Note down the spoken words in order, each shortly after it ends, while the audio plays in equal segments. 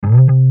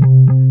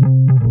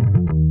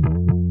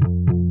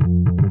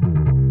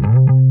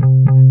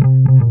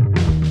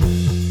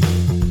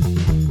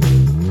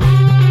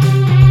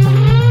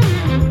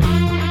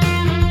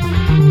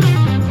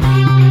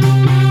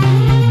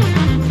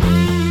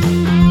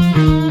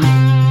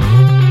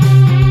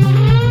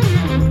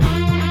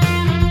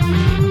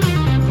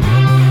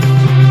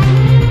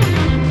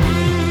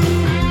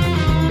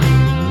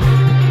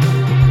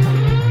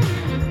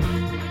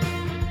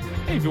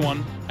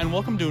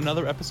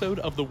episode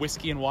of the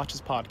Whiskey and Watches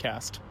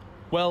podcast.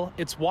 Well,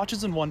 it's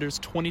Watches and Wonders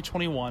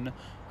 2021,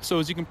 so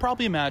as you can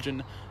probably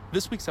imagine,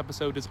 this week's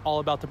episode is all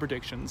about the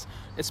predictions,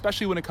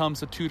 especially when it comes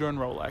to Tudor and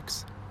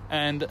Rolex.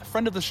 And a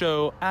friend of the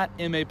show, at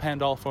M.A.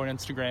 Pandolfo on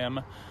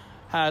Instagram,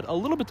 had a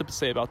little bit to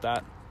say about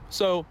that.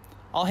 So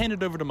I'll hand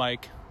it over to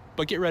Mike,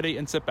 but get ready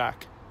and sit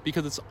back,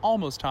 because it's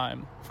almost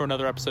time for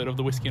another episode of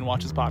the Whiskey and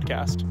Watches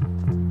podcast.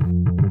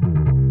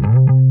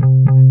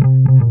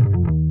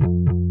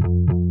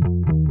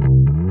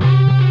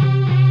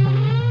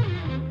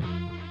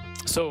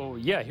 So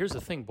yeah, here's the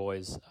thing,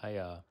 boys.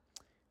 I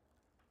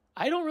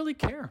don't really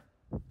care.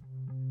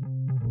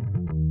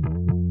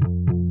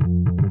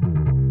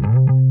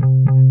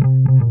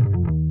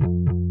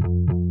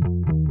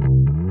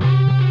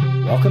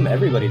 Welcome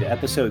everybody to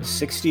episode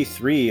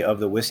 63 of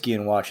the Whiskey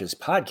and Watches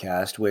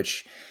podcast,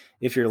 which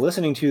if you're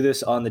listening to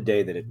this on the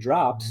day that it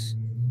drops,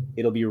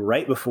 it'll be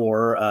right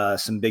before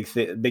some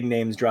big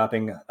names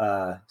dropping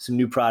some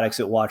new products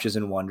at Watches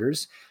and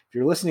Wonders. If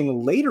you're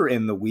listening later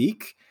in the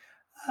week,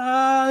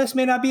 this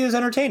may not be as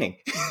entertaining.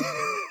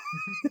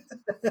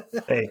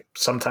 Hey,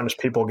 sometimes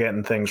people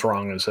getting things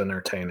wrong is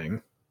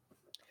entertaining.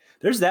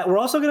 There's that. We're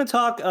also going to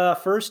talk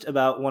first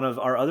about one of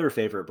our other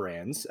favorite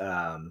brands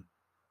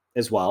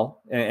as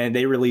well. And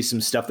they released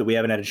some stuff that we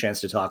haven't had a chance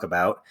to talk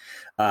about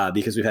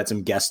because we've had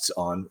some guests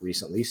on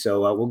recently.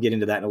 So we'll get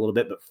into that in a little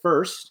bit. But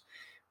first,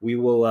 we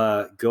will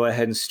go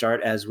ahead and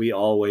start, as we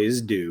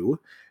always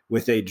do,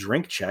 with a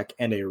drink check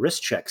and a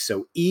wrist check.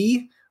 So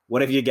E,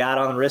 what have you got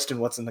on wrist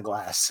and what's in the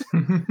glass?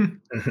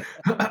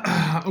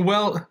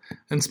 Well,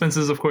 and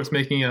Spence's, of course,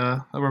 making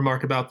a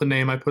remark about the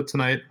name I put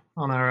tonight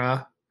on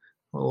our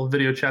little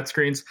video chat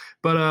screens.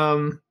 But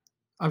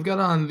I've got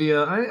on the,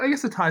 I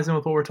guess it ties in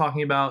with what we're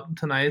talking about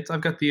tonight.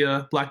 I've got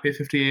the Black Bay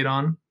 58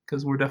 on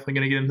because we're definitely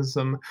going to get into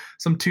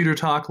some Tudor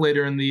talk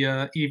later in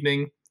the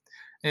evening.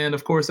 And,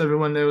 of course,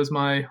 everyone knows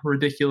my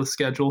ridiculous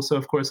schedule. So,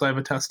 of course, I have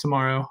a test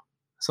tomorrow.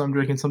 So I'm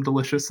drinking some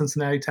delicious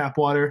Cincinnati tap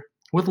water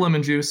with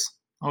lemon juice.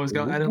 Always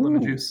got added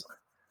lemon juice.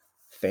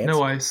 Fancy.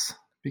 No ice,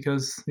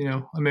 because,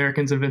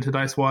 Americans invented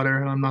ice water,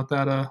 and I'm not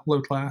that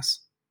low class.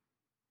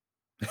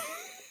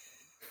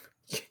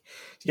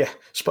 Yeah,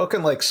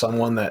 spoken like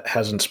someone that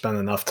hasn't spent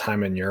enough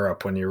time in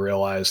Europe when you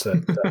realize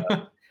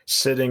that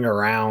sitting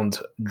around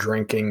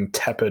drinking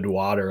tepid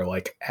water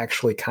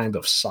actually kind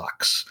of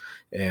sucks,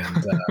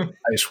 and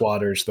ice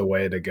water's the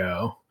way to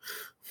go.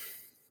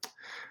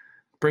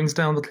 Brings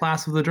down the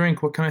class of the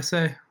drink. What can I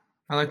say?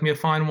 I like me a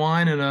fine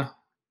wine and a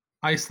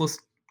iceless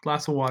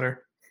glass of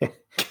water.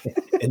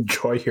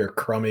 Enjoy your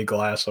crummy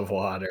glass of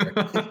water.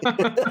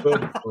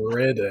 Good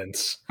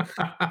riddance.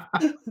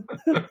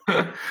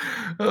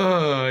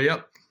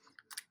 Yep.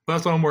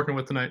 That's what I'm working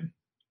with tonight.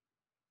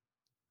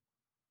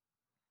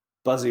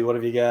 Buzzy, what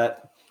have you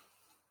got?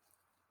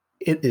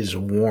 It is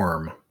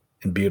warm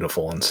and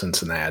beautiful in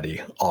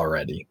Cincinnati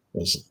already. It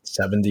was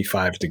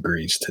 75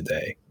 degrees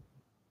today.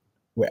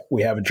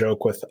 We have a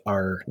joke with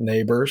our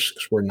neighbors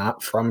because we're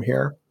not from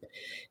here.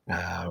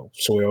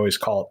 So we always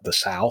call it the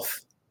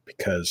South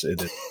because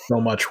it is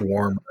so much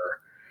warmer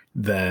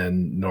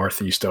than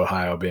Northeast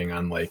Ohio being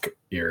on Lake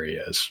Erie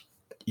is.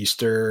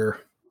 Easter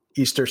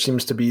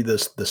seems to be the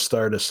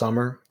start of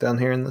summer down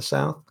here in the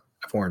South.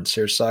 I've worn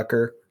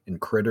seersucker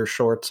and critter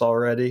shorts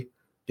already.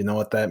 You know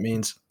what that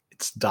means?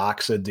 It's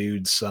Doxa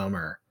Dude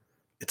summer.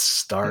 It's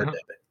started.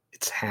 Yeah.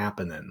 It's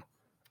happening.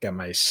 Got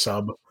my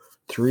sub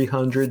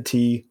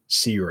 300T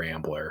Sea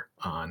Rambler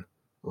on.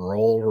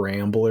 Roll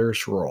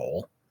Ramblers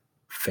roll.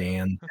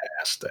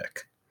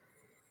 Fantastic.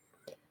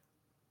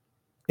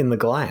 In the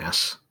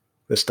glass,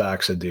 this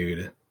Doxa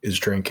Dude is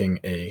drinking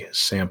a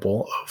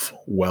sample of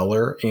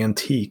Weller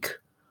Antique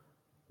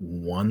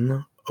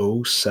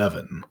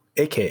 107,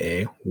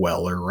 aka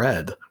Weller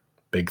Red.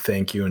 Big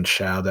thank you and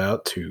shout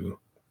out to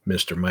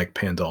Mr. Mike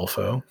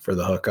Pandolfo for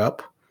the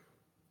hookup,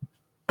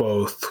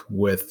 both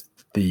with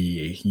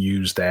the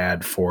used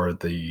ad for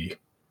the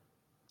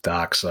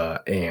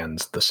Doxa and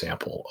the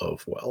sample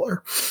of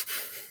Weller.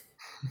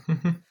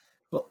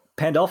 Well,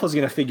 Pandolfo's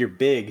going to figure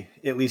big,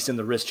 at least in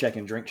the wrist check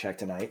and drink check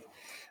tonight,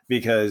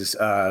 because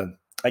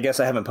I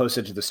guess I haven't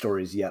posted to the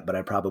stories yet, but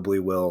I probably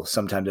will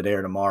sometime today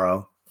or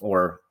tomorrow,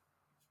 or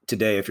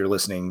today if you're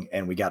listening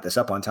and we got this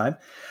up on time.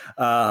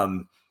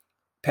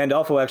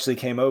 Pandolfo actually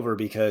came over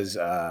because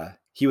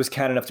he was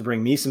kind enough to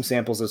bring me some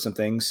samples of some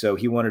things. So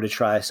he wanted to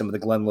try some of the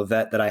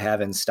Glenlivet that I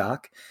have in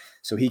stock.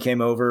 So he came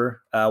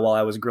over while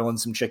I was grilling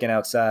some chicken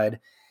outside,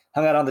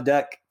 hung out on the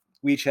deck.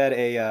 We each had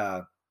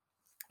a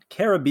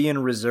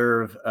Caribbean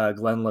Reserve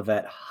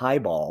Glenlivet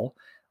highball,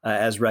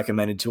 as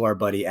recommended to our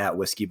buddy at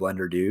Whiskey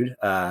Blender Dude.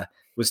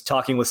 Was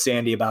talking with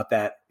Sandy about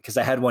that because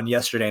I had one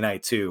yesterday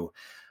night too.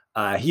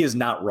 He is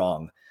not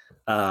wrong.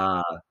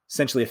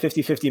 Essentially a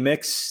 50-50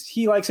 mix.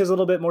 He likes his a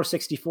little bit more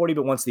 60-40,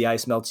 but once the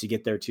ice melts, you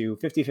get there too.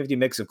 50-50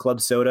 mix of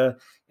club soda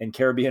and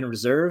Caribbean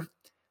Reserve.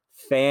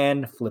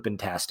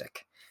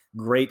 Fan-flippin-tastic.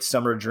 Great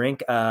summer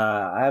drink.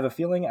 I have a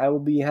feeling I will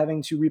be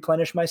having to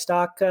replenish my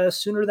stock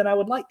sooner than I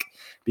would like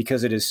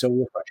because it is so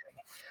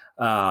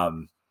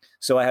refreshing.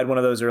 So I had one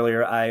of those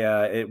earlier.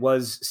 It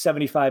was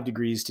 75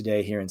 degrees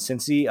today here in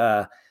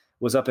Cincy.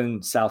 Was up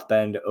in South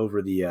Bend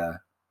over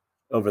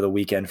the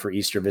weekend for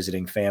Easter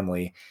visiting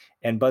family.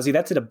 And Buzzy,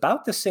 that's at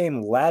about the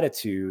same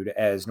latitude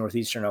as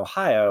northeastern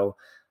Ohio.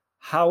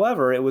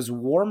 However, it was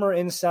warmer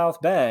in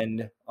South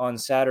Bend on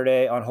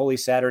Holy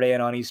Saturday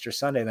and on Easter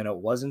Sunday than it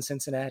was in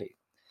Cincinnati.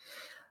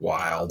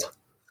 Wild.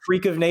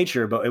 Freak of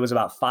nature, but it was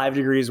about 5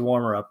 degrees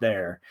warmer up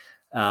there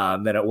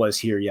than it was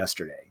here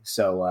yesterday.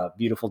 So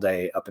beautiful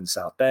day up in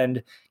South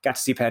Bend. Got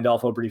to see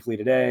Pandolfo briefly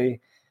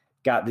today.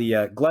 Got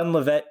the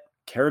Glenlivet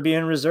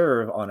Caribbean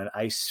Reserve on an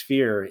ice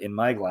sphere in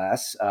my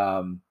glass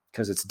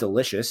because it's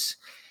delicious.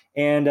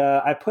 And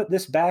I put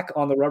this back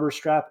on the rubber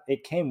strap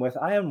it came with.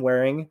 I am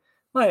wearing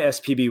my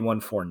SPB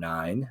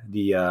 149,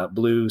 the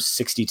blue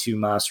 62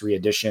 Mas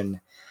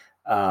re-edition.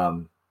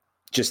 I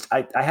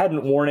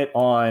hadn't worn it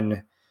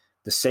on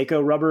the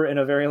Seiko rubber in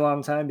a very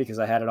long time because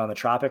I had it on the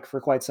Tropic for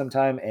quite some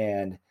time.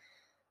 And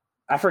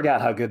I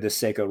forgot how good this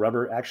Seiko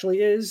rubber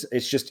actually is.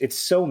 It's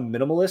so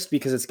minimalist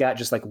because it's got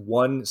just like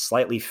one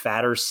slightly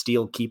fatter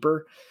steel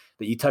keeper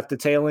that you tuck the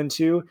tail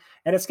into.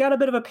 And it's got a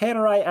bit of a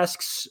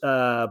Panerai-esque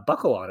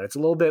buckle on it. It's a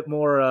little bit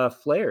more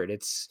flared.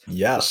 It's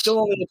still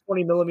only a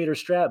 20 millimeter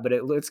strap, but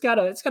it's got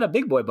a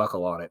big boy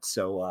buckle on it.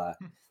 So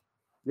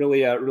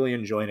really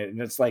enjoying it.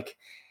 And it's like,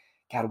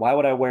 God, why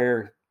would I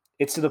wear?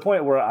 It's to the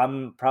point where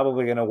I'm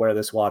probably going to wear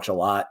this watch a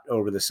lot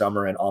over the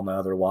summer and all my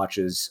other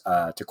watches.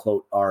 To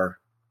quote our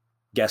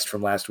guest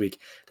from last week,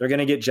 they're going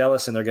to get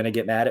jealous and they're going to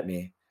get mad at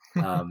me.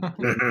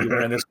 You're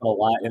wearing this a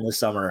lot in the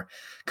summer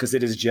because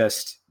it is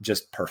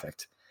just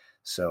perfect.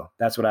 So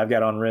that's what I've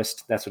got on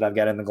wrist. That's what I've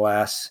got in the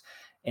glass.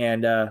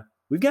 And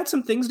we've got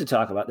some things to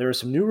talk about. There are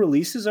some new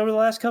releases over the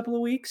last couple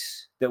of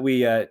weeks that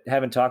we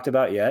haven't talked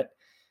about yet.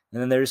 And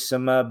then there's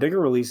some bigger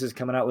releases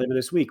coming out later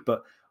this week.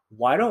 But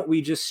why don't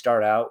we just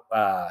start out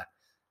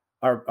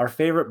our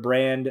favorite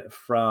brand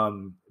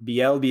from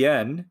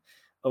BLBN,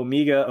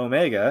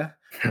 Omega,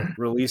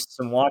 released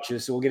some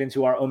watches. So we'll get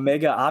into our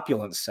Omega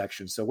Opulence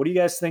section. So what do you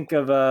guys think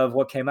of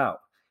what came out?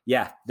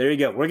 Yeah, there you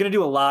go. We're going to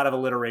do a lot of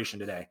alliteration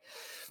today.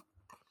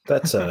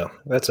 That's a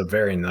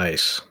very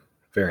nice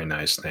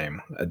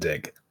name. A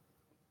dig.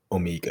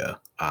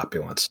 Omega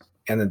Opulence.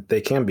 And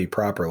they can be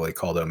properly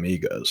called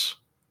Omegas.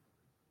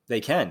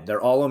 They can.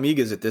 They're all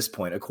Omegas at this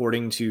point,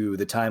 according to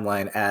the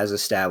timeline as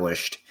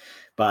established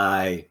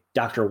by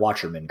Dr.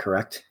 Watcherman,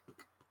 correct?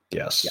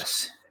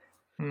 Yes.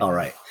 Mm-hmm. All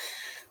right.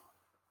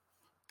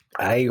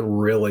 I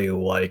really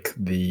like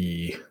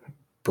the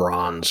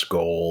bronze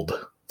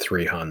gold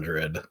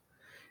 300.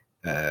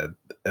 It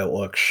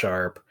looks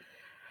sharp.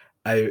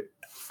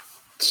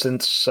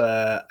 Since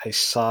I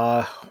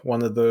saw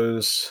one of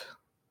those,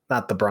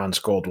 not the bronze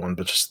gold one,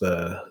 but just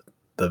the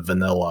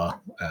vanilla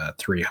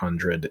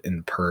 300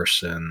 in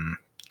person,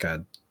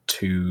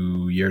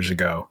 2 years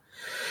ago.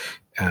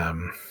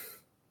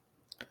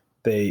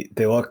 They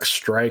look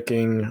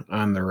striking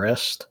on the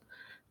wrist.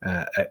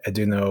 I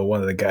do know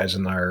one of the guys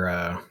in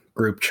our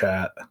group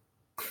chat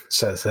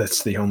says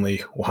that's the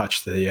only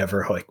watch that he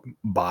ever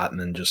bought and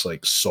then just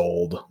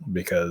sold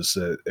because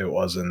it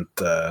wasn't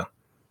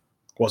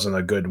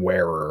a good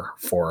wearer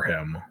for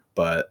him.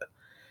 But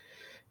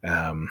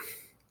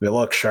they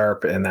look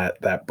sharp in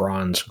that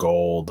bronze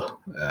gold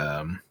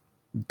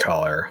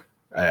color.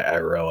 I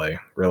really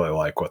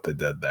like what they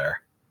did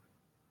there.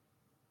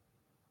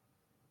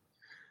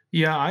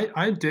 Yeah,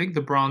 I dig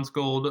the bronze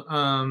gold.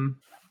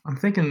 I'm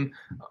thinking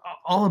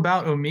all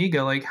about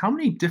Omega. Like, how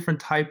many different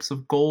types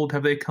of gold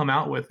have they come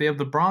out with? They have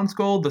the bronze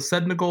gold, the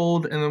Sedna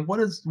gold, and then what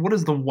is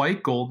the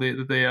white gold? They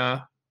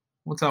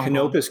what's that?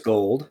 Canopus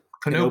gold.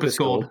 Canopus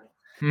gold.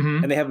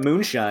 Mm-hmm. And they have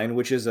Moonshine,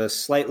 which is a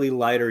slightly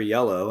lighter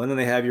yellow, and then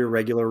they have your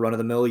regular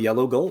run-of-the-mill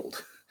yellow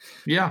gold.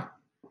 Yeah,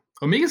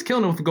 Omega's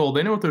killing it with the gold.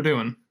 They know what they're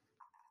doing.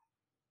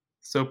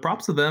 So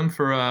props to them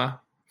for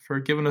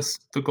giving us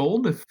the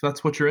gold if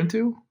that's what you're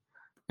into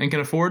and can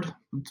afford.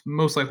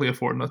 Most likely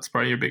afford. That's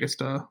probably your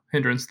biggest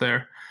hindrance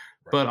there.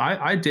 Right. But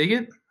I dig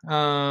it.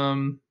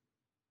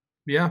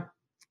 Yeah,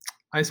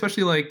 I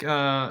especially like.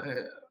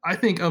 I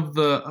think of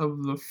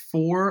the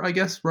four, I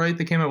guess, right?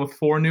 They came out with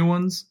 4 new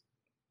ones.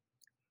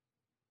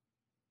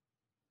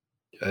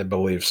 I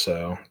believe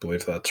so. I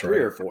believe that's 3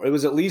 right. or 4. It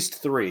was at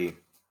least 3.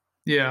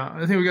 Yeah,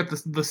 I think we got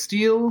the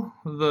steel,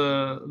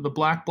 the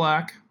black,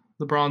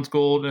 the bronze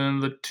gold,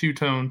 and the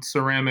 2-tone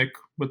ceramic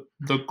with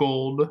the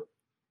gold.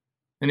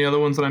 Any other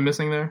ones that I'm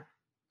missing there?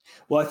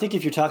 Well, I think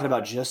if you're talking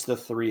about just the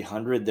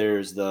 300,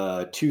 there's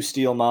the 2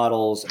 steel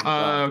models.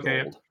 And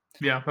okay. gold.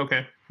 Yeah.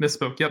 Okay.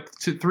 Misspoke. Yep.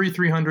 3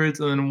 300s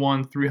and then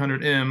 1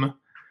 300M.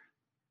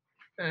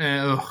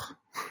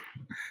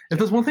 If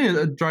there's one thing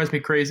that drives me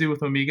crazy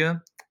with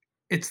Omega,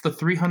 it's the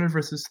 300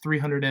 versus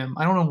 300M.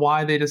 I don't know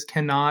why they just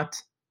cannot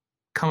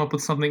come up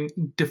with something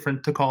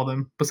different to call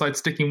them besides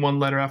sticking one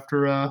letter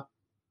after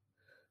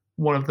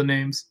one of the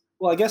names.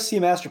 Well, I guess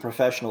Seamaster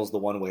Professional is the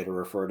one way to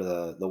refer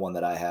to the one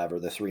that I have, or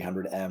the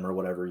 300M, or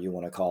whatever you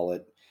want to call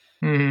it.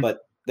 Mm-hmm.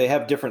 But they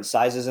have different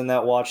sizes in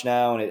that watch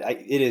now, and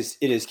it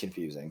is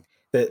confusing.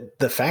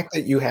 The fact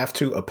that you have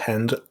to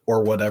append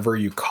or whatever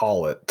you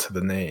call it to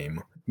the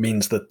name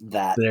means that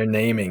their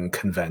naming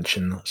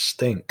convention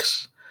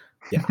stinks.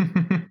 Yeah.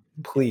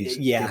 Please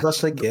give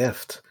us a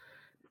gift.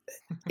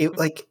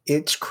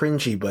 It's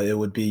cringy, but it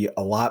would be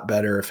a lot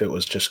better if it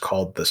was just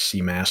called the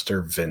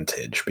Seamaster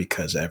Vintage,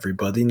 because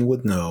everybody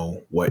would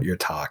know what you're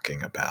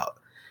talking about.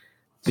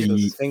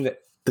 The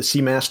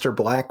Seamaster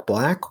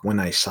Black, when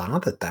I saw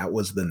that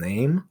was the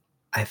name,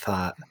 I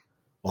thought,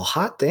 well,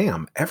 hot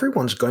damn,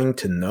 everyone's going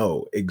to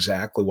know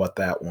exactly what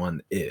that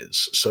one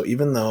is. So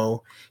even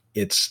though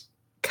it's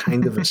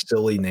kind of a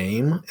silly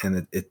name,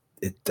 and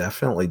it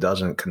definitely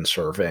doesn't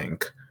conserve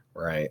ink,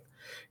 right?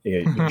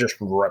 You're just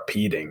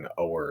repeating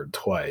a word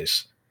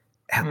twice.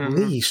 At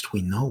least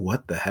we know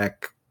what the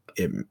heck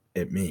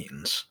it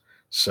means.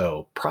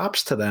 So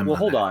props to them. Well,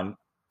 hold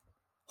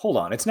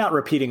on. It's not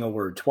repeating a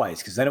word twice,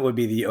 because then it would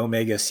be the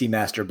Omega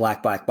Seamaster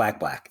Black.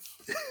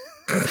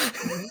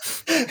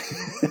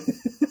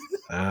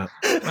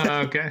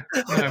 Okay.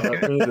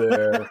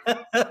 There.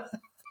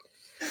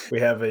 We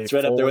have it's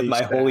right up there with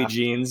my holy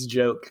jeans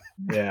joke.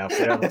 Yeah, we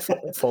have a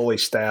fully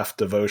staffed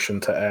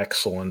devotion to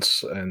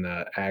excellence and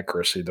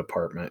accuracy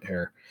department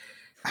here.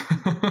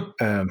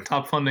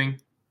 Top funding.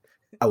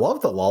 I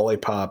love the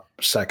lollipop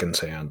seconds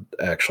hand,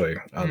 actually,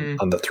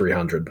 on the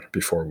 300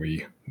 before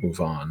we move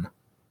on.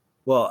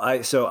 Well, I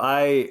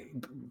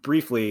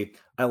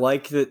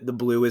like that the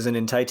blue isn't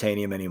in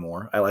titanium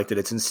anymore. I like that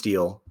it's in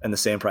steel and the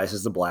same price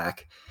as the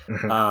black.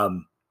 Mm-hmm.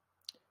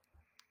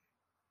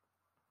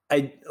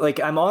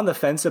 I'm on the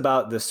fence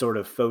about the sort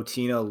of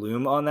Fotina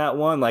loom on that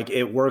one. Like,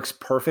 it works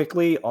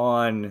perfectly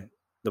on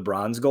the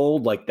bronze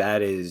gold. Like,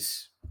 that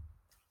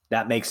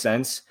makes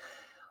sense.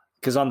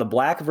 Because on the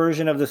black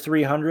version of the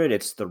 300,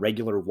 it's the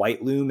regular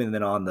white loom, and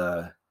then on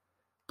the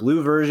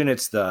blue version,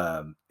 it's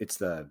the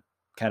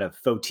kind of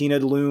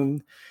Fotina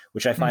loom,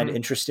 which I find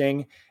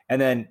interesting.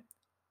 And then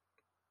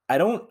I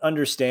don't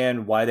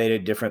understand why they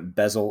did different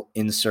bezel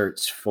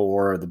inserts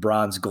for the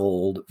bronze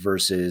gold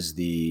versus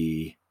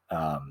the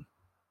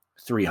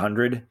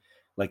 300,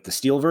 like the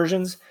steel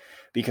versions,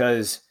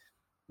 because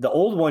the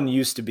old one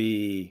used to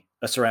be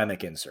a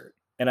ceramic insert.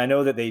 And I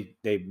know that they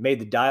made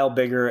the dial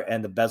bigger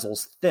and the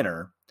bezels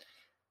thinner.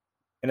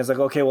 And it's like,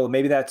 okay, well,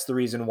 maybe that's the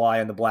reason why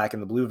in the black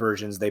and the blue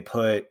versions, they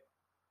put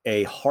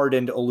a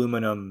hardened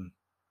aluminum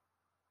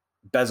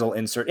bezel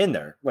insert in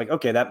there. Like,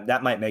 okay,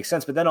 that might make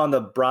sense. But then on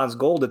the bronze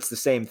gold, it's the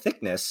same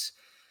thickness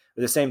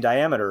or the same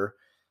diameter,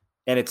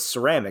 and it's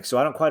ceramic. So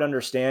I don't quite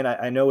understand.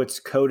 I know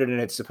it's coated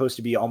and it's supposed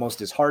to be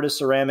almost as hard as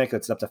ceramic.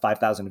 It's up to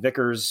 5,000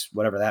 Vickers,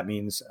 whatever that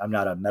means. I'm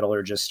not a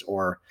metallurgist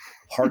or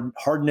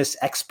hardness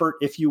expert,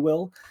 if you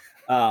will.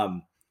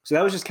 So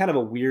that was just kind of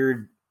a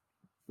weird,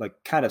 like,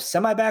 kind of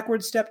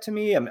semi-backward step to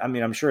me. I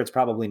mean, I'm sure it's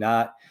probably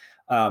not.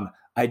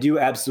 I do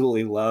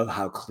absolutely love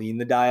how clean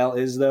the dial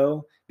is,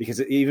 though,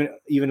 because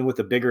even with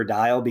the bigger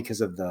dial,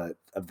 because of the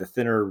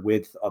thinner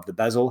width of the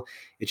bezel,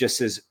 it just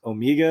says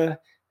Omega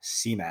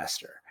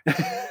Seamaster.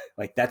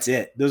 Like, that's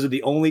it. Those are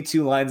the only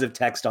two lines of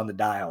text on the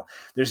dial.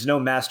 There's no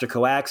master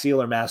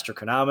coaxial or master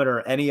chronometer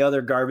or any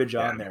other garbage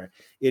on there.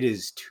 It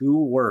is two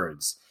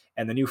words.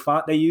 And the new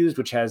font they used,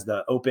 which has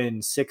the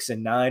open 6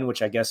 and 9,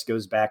 which I guess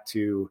goes back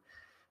to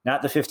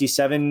not the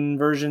 57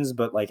 versions,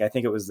 but like I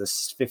think it was the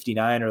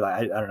 59 or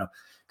I don't know.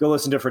 Go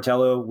listen to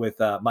Fratello with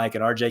Mike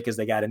and RJ, because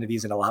they got into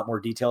these in a lot more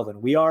detail than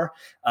we are.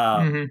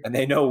 And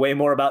they know way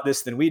more about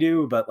this than we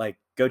do, but like,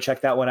 go check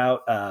that one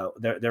out.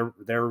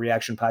 Their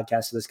reaction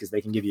podcast to this, because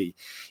they can give you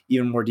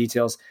even more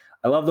details.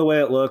 I love the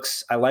way it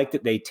looks. I like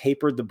that they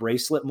tapered the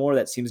bracelet more.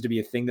 That seems to be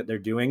a thing that they're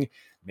doing.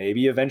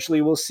 Maybe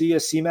eventually we'll see a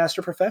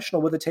Seamaster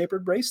Professional with a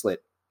tapered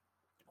bracelet.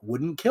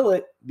 Wouldn't kill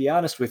it, be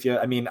honest with you.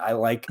 I mean,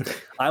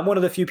 I'm one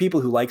of the few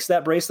people who likes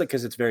that bracelet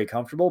because it's very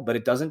comfortable, but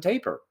it doesn't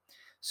taper.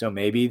 So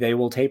maybe they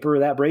will taper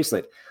that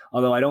bracelet.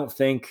 Although I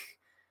think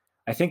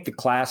the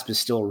clasp is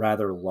still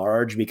rather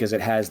large because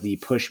it has the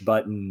push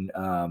button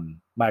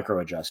micro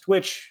adjust,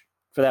 which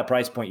for that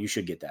price point, you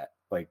should get that.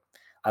 Like,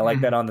 I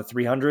like that on the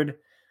 300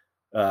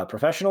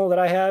 Professional that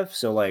I have.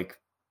 So like,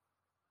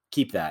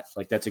 keep that.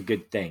 Like, that's a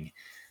good thing.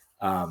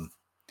 The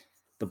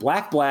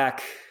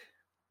black,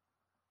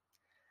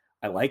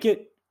 I like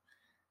it.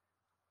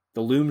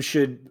 The loom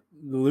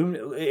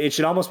it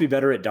should almost be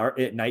better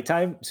at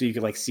nighttime, so you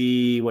can like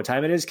see what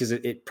time it is, because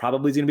it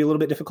probably is going to be a little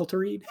bit difficult to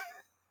read.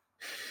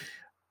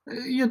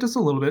 Yeah, just a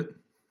little bit.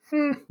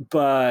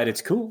 But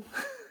it's cool.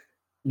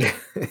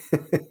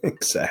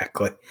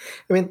 Exactly.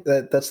 I mean,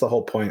 that's the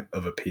whole point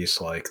of a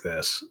piece like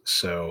this.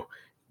 So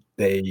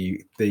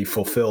they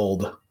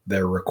fulfilled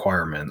their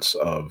requirements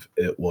of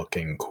it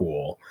looking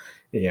cool.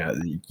 Yeah,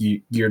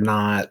 you're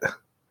not.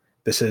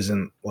 This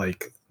isn't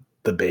like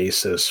the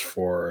basis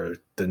for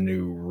the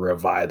new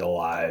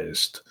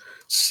revitalized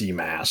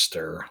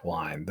Seamaster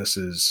line. This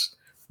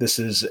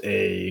is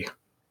a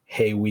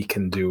hey, we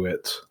can do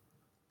it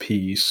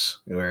piece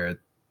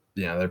where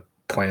they're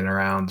playing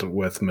around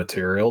with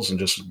materials and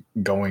just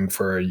going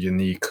for a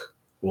unique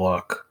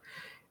look,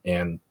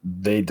 and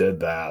they did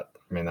that.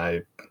 I mean,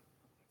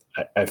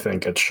 I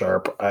think it's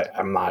sharp.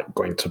 I'm not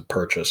going to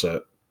purchase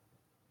it.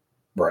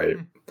 right?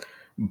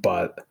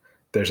 But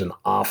there's an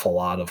awful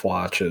lot of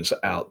watches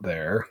out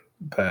there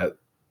that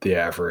the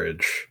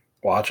average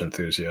watch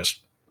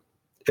enthusiast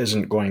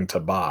isn't going to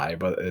buy,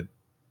 but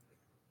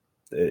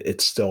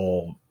it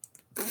still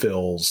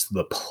fills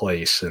the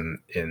place in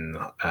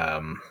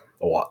the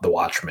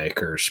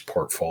watchmaker's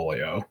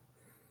portfolio.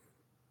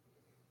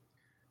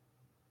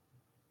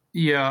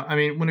 Yeah, I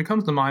mean, when it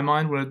comes to my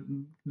mind, with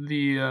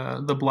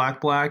the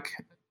black,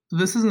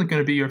 this isn't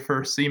going to be your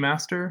first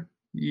Seamaster.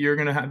 You're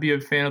going to be a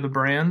fan of the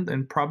brand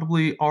and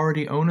probably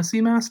already own a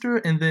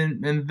Seamaster,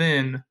 and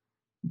then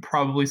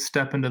probably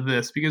step into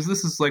this, because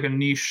this is like a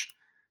niche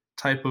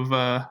type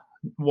of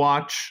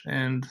watch.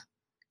 And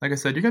like I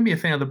said, you're going to be a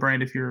fan of the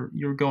brand if you're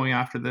going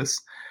after this.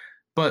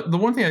 But the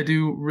one thing I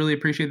do really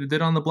appreciate they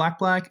did on the black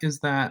is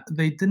that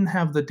they didn't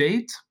have the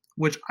date,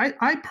 which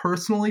I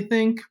personally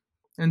think,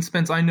 and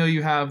Spence, I know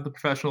you have the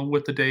professional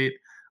with the date.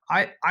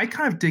 I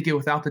kind of dig it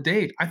without the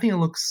date. I think it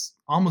looks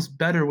almost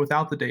better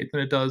without the date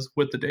than it does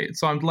with the date.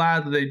 So I'm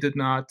glad that they did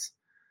not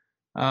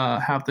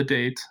have the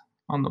date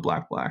on the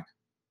black.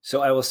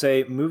 So I will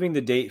say, moving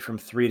the date from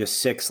 3 to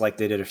 6 like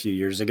they did a few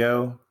years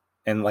ago,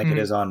 and like it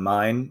is on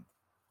mine,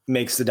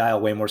 makes the dial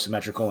way more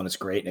symmetrical, and it's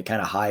great. And it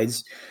kind of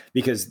hides,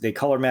 because they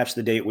color match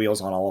the date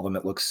wheels on all of them.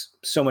 It looks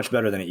so much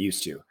better than it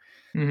used to.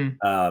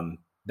 Mm-hmm.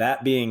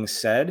 That being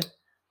said,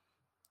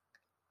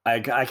 I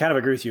kind of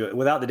agree with you.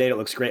 Without the date, it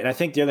looks great. And I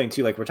think the other thing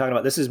too, like we're talking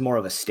about, this is more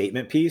of a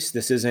statement piece.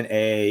 This isn't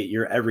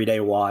your everyday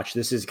watch.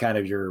 This is kind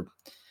of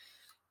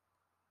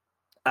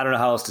I don't know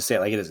how else to say it.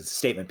 Like, it is. It's a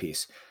statement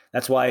piece.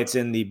 That's why it's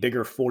in the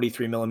bigger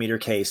 43 millimeter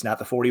case, not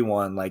the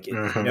 41. Like,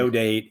 no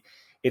date.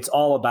 It's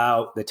all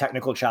about the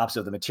technical chops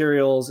of the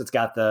materials. It's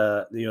got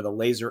the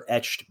laser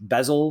etched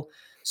bezel,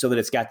 so that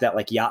it's got that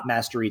like Yacht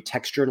Mastery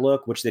textured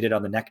look, which they did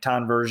on the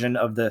Nekton version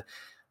of the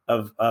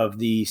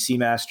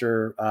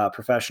Seamaster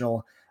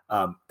Professional.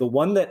 The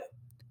one that,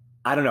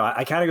 I don't know,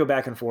 I kind of go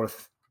back and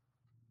forth,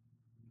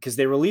 because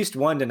they released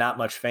one to not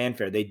much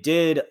fanfare. They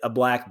did a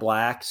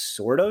black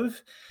sort of,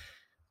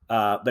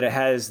 but it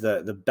has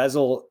the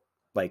bezel,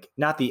 like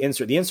not the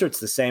insert. The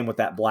insert's the same with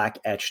that black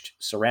etched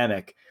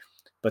ceramic,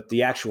 but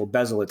the actual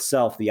bezel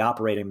itself, the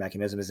operating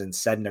mechanism, is in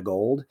Sedna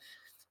gold,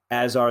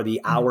 as are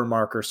the hour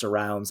marker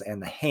surrounds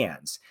and the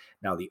hands.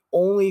 Now, the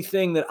only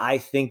thing that I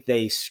think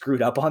they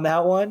screwed up on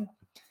that one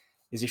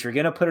is, if you're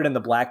going to put it in the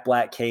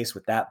black case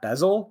with that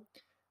bezel,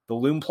 the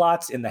lume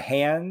plots in the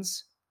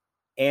hands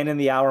and in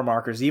the hour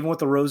markers, even with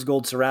the rose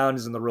gold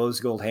surrounds and the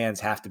rose gold hands,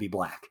 have to be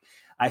black.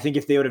 I think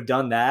if they would have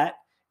done that,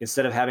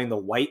 instead of having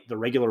the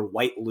regular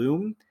white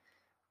lume,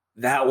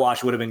 that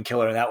watch would have been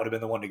killer, and that would have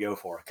been the one to go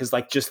for. Because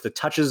like just the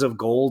touches of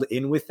gold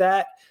in with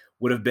that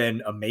would have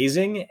been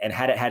amazing. And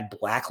had it had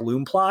black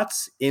lume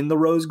plots in the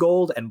rose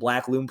gold and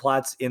black lume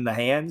plots in the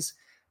hands,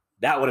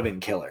 that would have been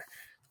killer.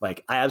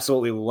 Like, I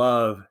absolutely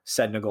love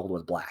Sedna gold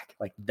with black.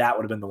 Like, that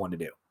would have been the one to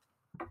do.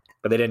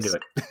 But they didn't do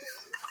it.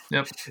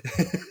 Yep.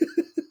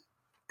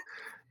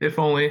 If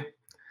only.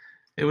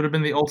 It would have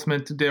been the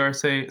ultimate, dare I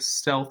say,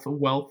 stealth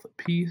wealth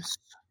piece.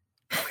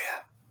 Oh, yeah.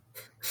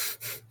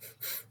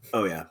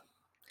 Oh, yeah.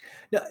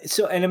 No,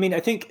 so, and I mean, I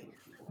think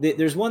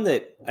there's one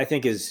that I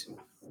think is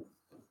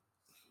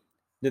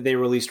that they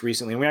released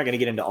recently, and we're not going to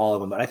get into all of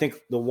them, but I think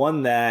the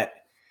one that,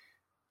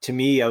 to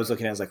me, I was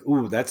looking at, I was like,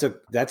 ooh, that's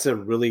a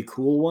really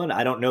cool one.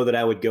 I don't know that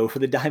I would go for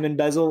the diamond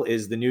bezel,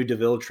 is the new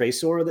DeVille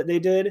Tresor that they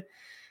did.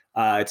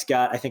 It's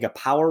got, I think, a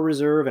power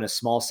reserve and a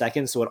small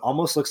second, so it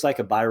almost looks like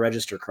a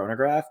bi-register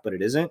chronograph, but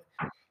it isn't.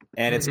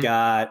 And it's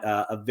got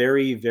a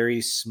very, very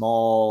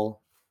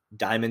small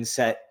diamond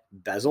set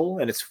bezel,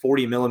 and it's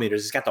 40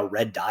 millimeters. It's got the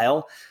red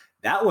dial.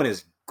 That one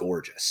is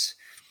gorgeous.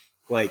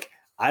 Like,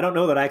 I don't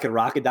know that I could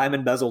rock a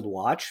diamond bezeled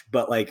watch,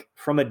 but like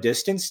from a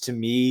distance, to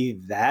me,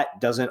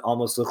 that doesn't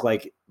almost look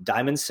like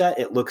diamond set.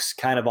 It looks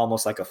kind of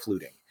almost like a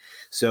fluting.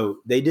 So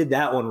they did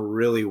that one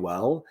really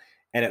well.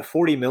 And at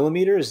 40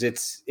 millimeters,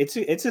 that's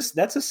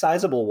a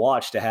sizable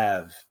watch to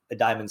have a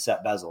diamond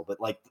set bezel. But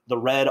like the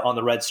red on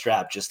the red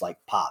strap just like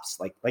pops.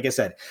 Like I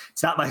said,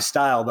 it's not my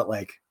style, but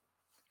like,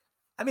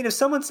 I mean, if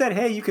someone said,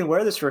 hey, you can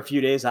wear this for a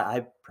few days,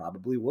 I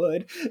probably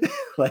would.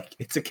 Like,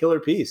 it's a killer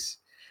piece.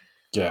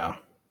 Yeah.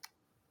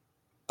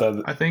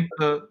 I think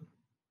what are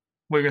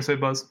you gonna say,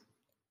 Buzz?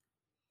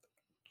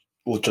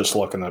 Well, just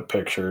looking at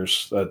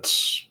pictures,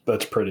 that's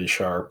pretty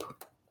sharp.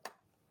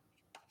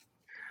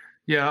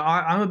 Yeah,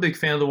 I'm a big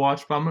fan of the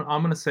watch, but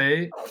I'm gonna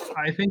say,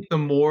 I think the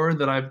more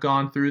that I've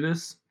gone through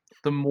this,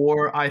 the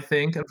more I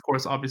think, of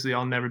course, obviously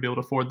I'll never be able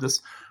to afford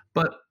this,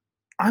 but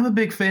I'm a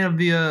big fan of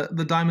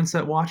the diamond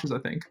set watches, I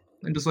think,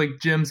 and just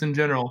like gems in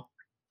general.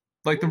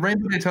 Like the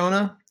Rainbow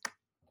Daytona,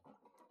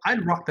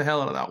 I'd rock the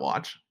hell out of that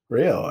watch.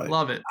 Really?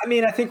 Love it. I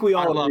mean, I think we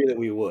all agree that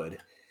we would.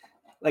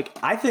 Like,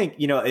 I think,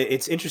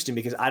 it's interesting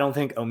because I don't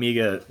think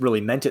Omega really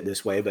meant it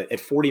this way, but at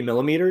 40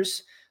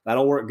 millimeters,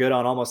 that'll work good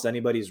on almost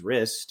anybody's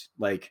wrist.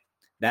 Like,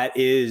 that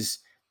is,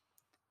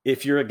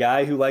 if you're a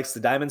guy who likes the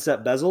diamond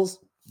set bezels,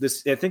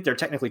 I think they're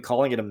technically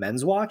calling it a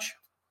men's watch,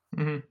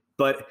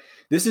 but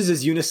this is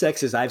as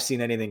unisex as I've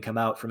seen anything come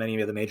out from any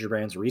of the major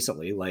brands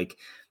recently. Like,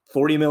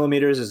 40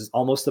 millimeters is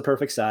almost the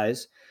perfect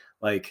size.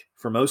 like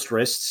for most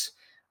wrists.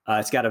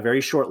 It's got a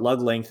very short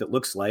lug length, it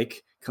looks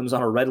like. Comes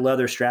on a red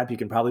leather strap. You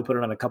can probably put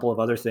it on a couple of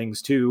other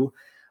things too.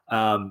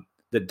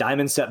 The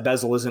diamond set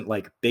bezel isn't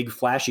like big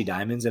flashy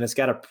diamonds, and it's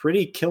got a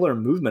pretty killer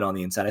movement on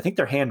the inside. I think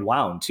they're hand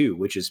wound too,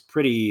 which is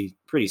pretty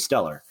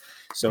stellar.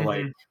 So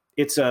like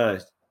it's a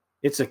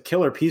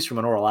killer piece from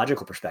an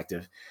orological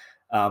perspective.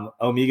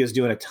 Omega's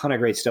doing a ton of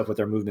great stuff with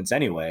their movements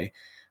anyway,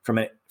 from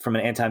an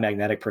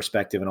anti-magnetic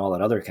perspective and all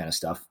that other kind of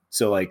stuff.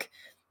 So like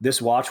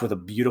this watch with a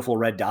beautiful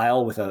red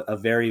dial with a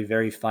very,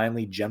 very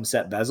finely gem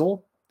set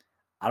bezel,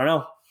 I don't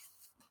know.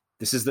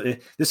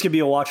 This could be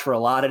a watch for a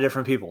lot of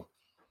different people.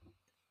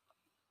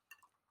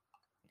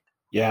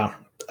 Yeah,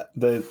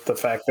 the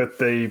fact that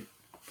they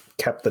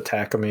kept the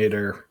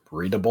tachometer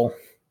readable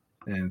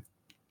and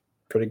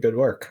pretty good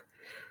work.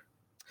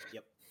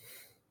 Yep.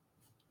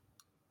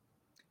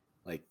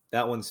 Like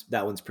that one's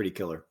pretty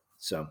killer.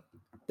 So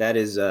that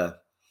is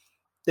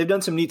they've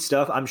done some neat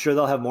stuff. I'm sure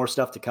they'll have more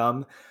stuff to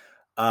come.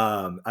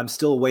 I'm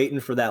still waiting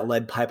for that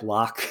lead pipe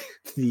lock,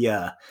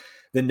 the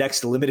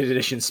next limited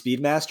edition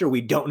Speedmaster.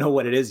 We don't know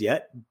what it is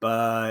yet,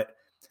 but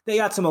they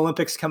got some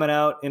Olympics coming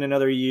out in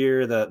another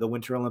year, the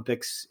Winter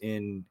Olympics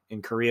in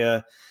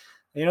Korea.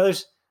 You know,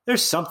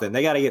 there's something.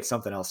 They got to get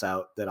something else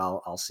out that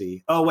I'll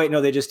see. Oh, wait,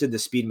 no, they just did the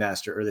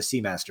Speedmaster or the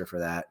Seamaster for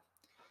that.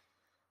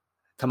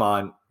 Come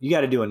on. You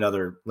got to do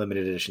another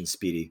limited edition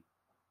Speedy.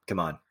 Come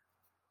on.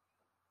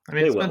 I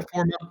mean, it's been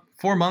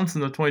 4 months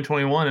in the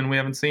 2021 and we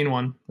haven't seen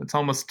one. It's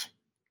almost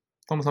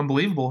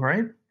unbelievable,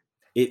 right?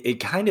 It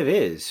kind of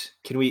is.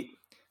 Can we...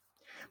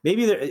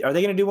 Maybe are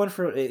they going to do one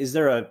for? Is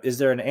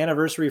there an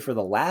anniversary for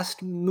the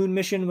last moon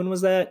mission? When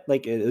was that?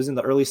 Like it was in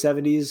the early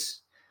 70s.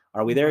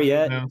 Are we there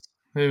yet?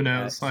 Who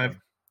knows?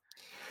 Come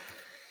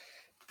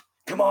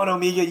on,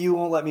 Omega, you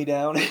won't let me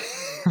down.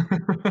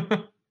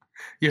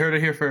 You heard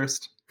it here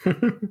first.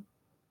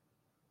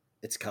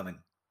 It's coming.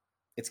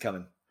 It's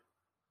coming.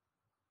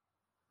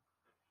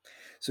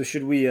 So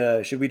should we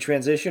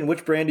transition?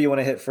 Which brand do you want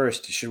to hit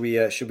first? Should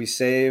we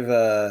save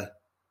the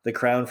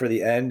crown for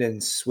the end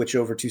and switch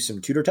over to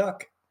some Tudor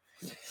talk?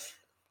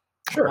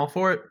 Sure. All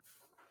for it.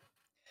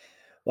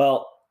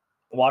 Well,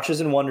 Watches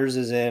and Wonders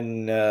is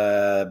in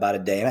about a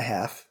day and a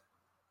half.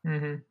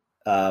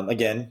 Mm-hmm.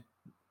 Again,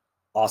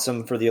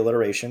 awesome for the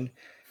alliteration.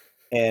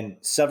 And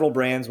several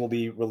brands will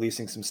be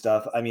releasing some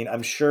stuff. I mean,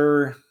 I'm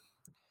sure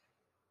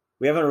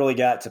we haven't really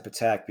got to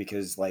Patek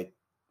because like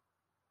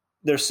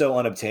they're so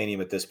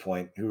unobtainium at this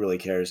point. Who really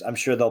cares? I'm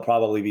sure they'll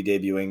probably be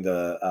debuting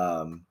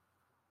the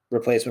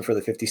replacement for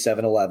the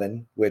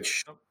 5711,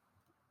 which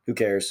who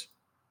cares?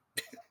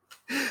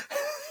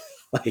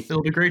 Like,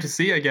 it'll be great to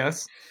see, I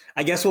guess.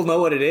 I guess we'll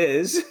know what it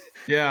is.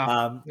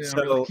 Yeah.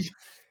 So, really.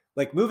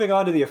 Like, moving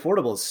on to the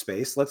affordables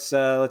space, let's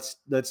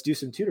do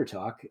some Tudor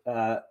talk.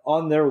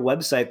 On their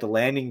website, the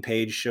landing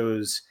page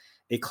shows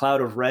a cloud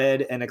of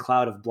red and a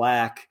cloud of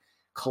black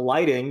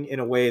colliding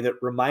in a way that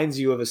reminds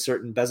you of a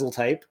certain bezel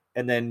type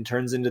and then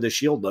turns into the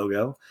Shield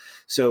logo.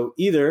 So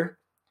either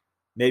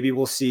maybe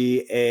we'll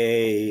see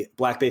a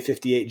Black Bay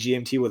 58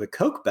 GMT with a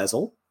Coke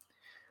bezel,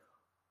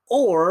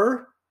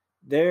 or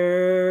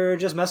they're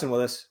just messing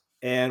with us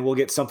and we'll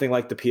get something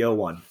like the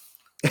P01.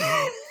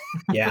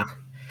 Yeah.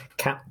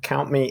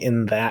 Count me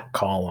in that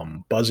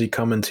column. Buzzy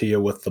coming to you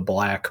with the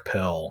black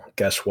pill.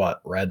 Guess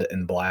what? Red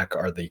and black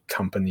are the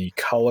company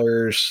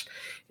colors.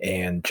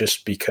 And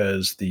just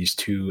because these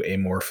two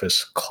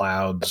amorphous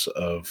clouds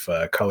of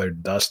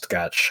colored dust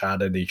got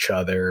shot at each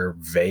other,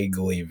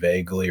 vaguely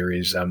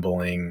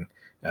resembling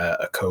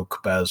a Coke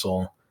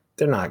bezel,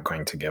 they're not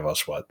going to give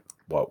us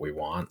what we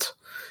want.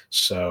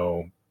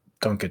 So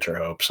don't get your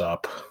hopes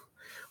up.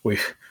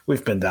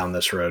 We've been down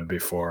this road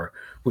before.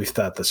 We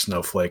thought the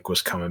Snowflake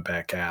was coming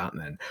back out,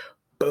 and then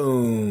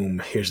boom,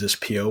 here's this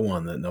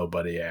P01 that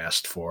nobody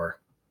asked for.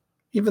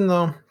 Even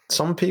though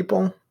some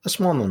people, a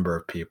small number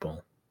of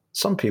people,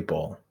 some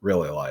people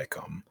really like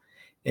them.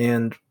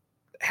 And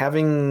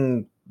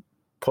having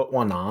put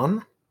one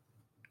on,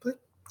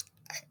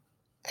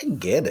 I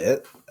get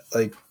it.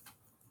 Like,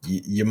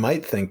 you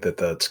might think that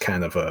that's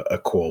kind of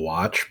a cool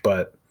watch,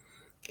 but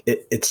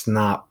it's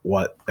not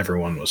what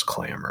everyone was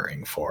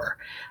clamoring for.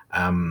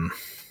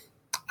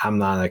 I'm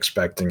not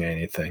expecting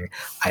anything.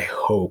 I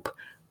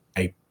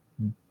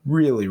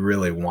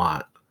really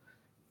want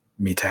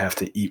me to have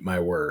to eat my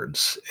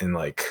words in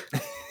like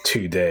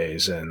 2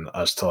 days and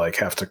us to like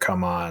have to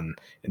come on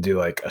and do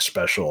like a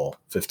special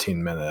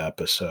 15-minute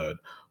episode.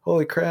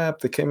 Holy crap,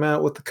 they came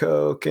out with the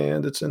Coke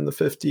and it's in the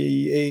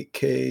 58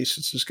 case.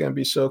 It's just going to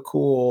be so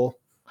cool.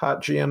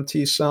 Hot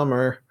GMT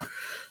summer.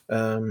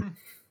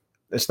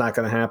 It's not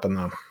going to happen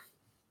though.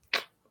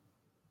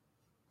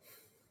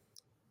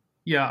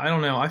 Yeah, I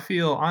don't know. I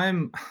feel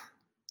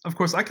of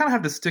course, I kind of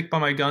have to stick by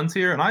my guns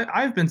here. And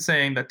I've been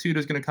saying that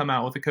Tudor's going to come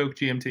out with a Coke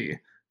GMT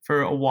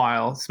for a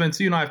while. Spence,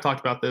 you and I have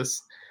talked about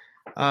this.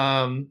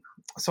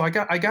 So I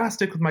got to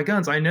stick with my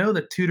guns. I know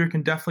that Tudor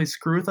can definitely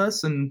screw with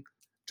us and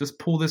just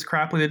pull this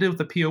crap like they did with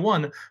the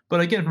P01.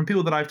 But again, from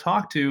people that I've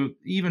talked to,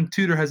 even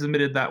Tudor has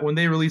admitted that when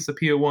they released the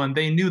P01,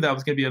 they knew that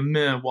was going to be a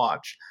meh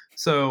watch.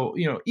 So,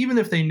 even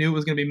if they knew it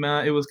was going to be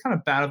mad, it was kind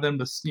of bad of them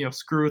to,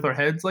 screw with our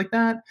heads like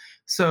that.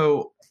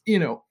 So,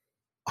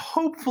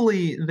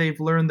 hopefully they've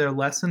learned their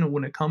lesson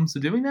when it comes to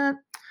doing that.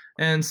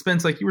 And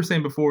Spence, like you were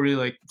saying before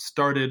we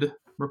started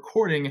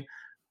recording,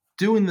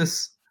 doing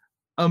this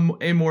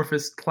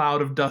amorphous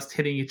cloud of dust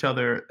hitting each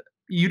other,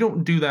 you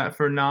don't do that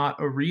for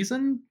not a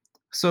reason.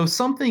 So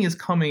something is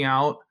coming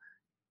out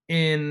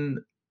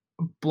in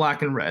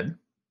black and red.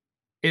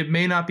 It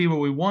may not be what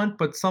we want,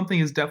 but something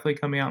is definitely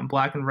coming out in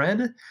black and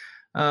red.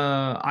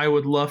 I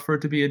would love for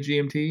it to be a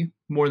GMT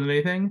more than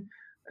anything.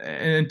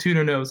 And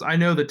Tudor knows. I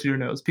know that Tudor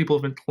knows. People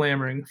have been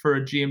clamoring for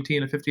a GMT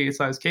in a 58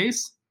 size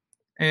case.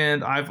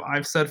 And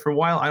I've said for a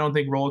while, I don't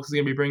think Rolex is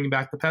going to be bringing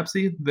back the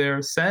Pepsi.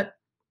 They're set.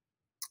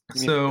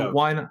 So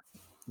why not?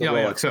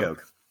 Rolex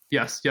Coke.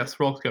 Yes,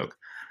 Rolex Coke.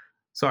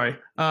 Sorry.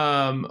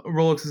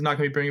 Rolex is not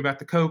going to be bringing back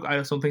the Coke. I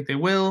just don't think they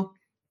will.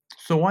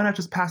 So why not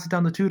just pass it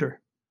down to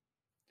Tudor?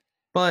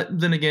 But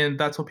then again,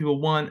 that's what people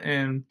want,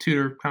 and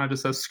Tudor kind of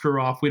just says, screw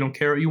off, we don't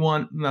care what you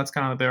want, and that's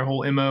kind of their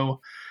whole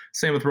MO.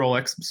 Same with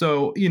Rolex.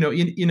 So, you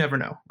never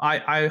know.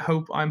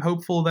 I'm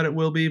hopeful that it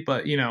will be,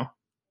 but,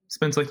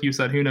 Spence, like you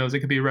said, who knows? It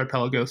could be a red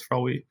Pelagos for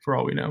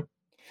all we know.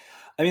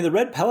 I mean, the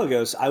red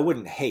Pelagos, I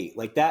wouldn't hate.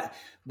 Like that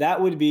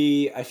would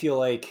be, I feel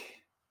like,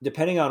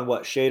 depending on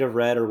what shade of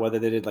red or whether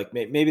they did, like,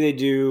 maybe they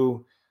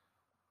do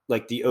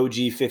like the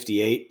OG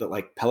 58, but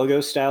like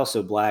Pelagos style,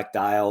 so black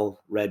dial,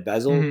 red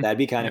bezel. Mm-hmm. That'd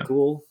be kind of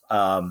cool.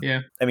 I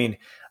mean,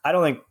 I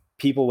don't think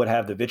people would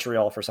have the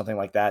vitriol for something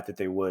like that they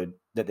did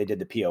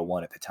the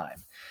PO1 at the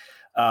time.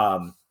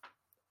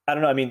 I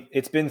don't know. I mean,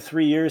 it's been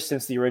 3 years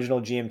since the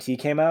original GMT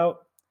came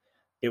out.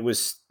 It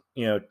was,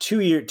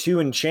 2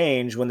 and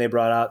change when they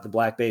brought out the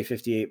Black Bay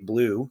 58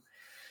 Blue.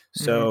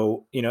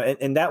 So,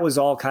 and that was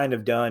all kind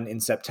of done in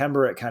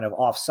September at kind of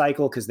off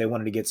cycle because they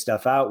wanted to get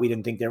stuff out. We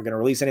didn't think they were going to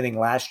release anything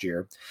last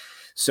year.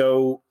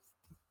 So,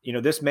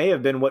 this may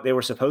have been what they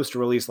were supposed to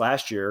release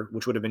last year,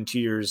 which would have been 2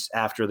 years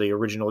after the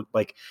original,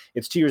 like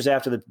it's 2 years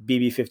after the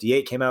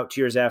BB58 came out, 2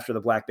 years after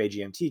the Black Bay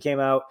GMT came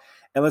out.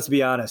 And let's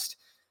be honest,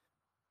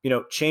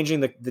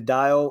 changing the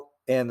dial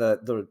and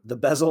the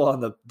bezel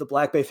on the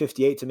Black Bay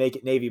 58 to make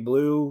it navy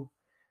blue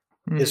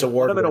is an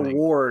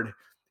award.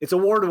 It's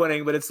award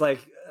winning, but it's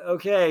like,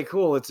 okay,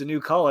 cool. It's a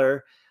new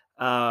color.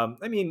 I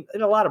mean,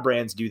 and a lot of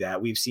brands do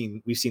that. We've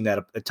seen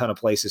that a ton of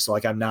places. So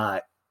like, I'm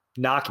not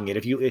knocking it.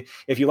 If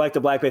you like the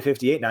Black Bay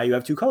 58, now you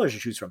have 2 colors to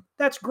choose from.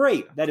 That's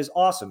great. That is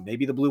awesome.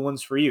 Maybe the blue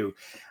one's for you.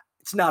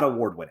 It's not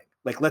award winning.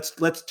 Like,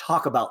 let's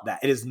talk about that.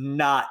 It is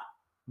not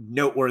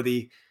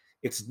noteworthy.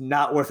 It's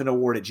not worth an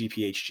award at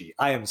GPHG.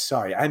 I am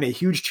sorry. I'm a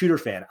huge Tudor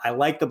fan. I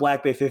like the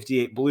Black Bay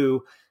 58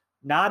 Blue,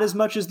 not as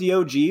much as the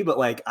OG, but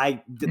like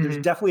there's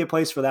definitely a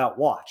place for that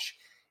watch.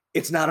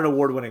 It's not an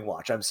award-winning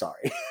watch. I'm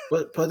sorry.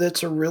 But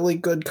it's a really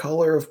good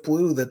color of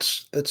blue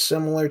that's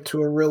similar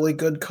to a really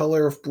good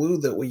color of blue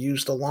that we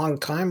used a long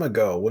time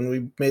ago when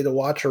we made a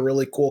watch a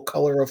really cool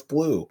color of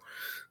blue.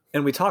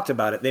 And we talked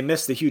about it. They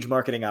missed the huge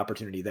marketing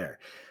opportunity there.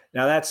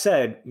 Now, that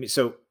said,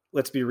 so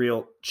let's be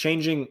real.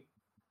 Changing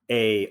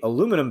a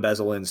aluminum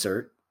bezel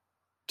insert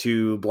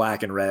to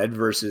black and red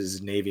versus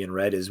navy and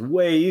red is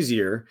way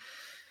easier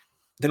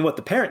than what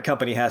the parent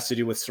company has to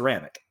do with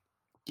ceramic.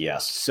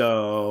 Yes.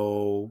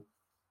 So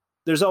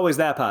there's always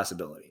that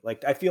possibility.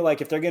 Like, I feel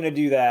like if they're going to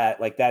do that,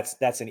 like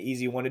that's an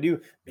easy one to do.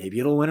 Maybe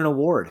it'll win an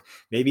award.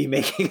 Maybe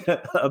making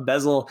a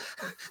bezel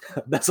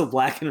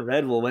black and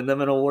red will win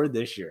them an award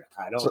this year.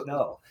 I don't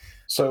know.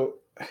 So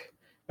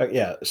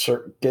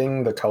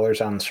getting the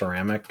colors on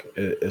ceramic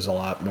is a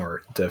lot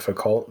more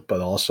difficult,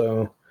 but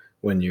also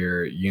when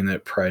your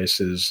unit price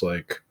is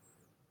like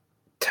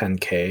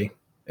 $10K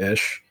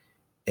ish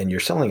and you're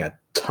selling a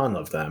ton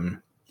of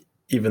them,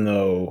 even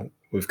though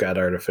we've got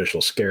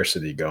artificial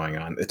scarcity going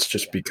on, it's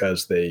just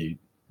because they,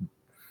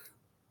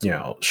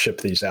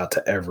 ship these out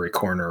to every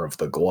corner of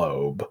the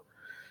globe.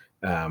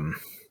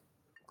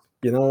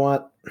 You know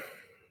what?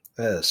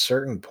 At a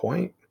certain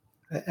point,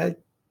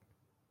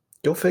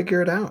 you'll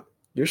figure it out.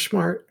 You're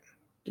smart.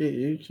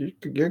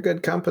 You're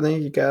good company.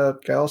 You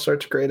got all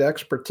sorts of great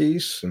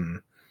expertise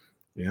and,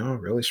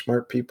 really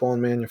smart people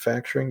in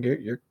manufacturing.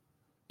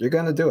 You're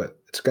going to do it.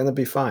 It's going to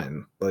be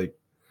fine. Like,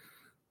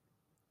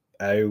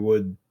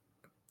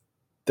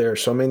 there are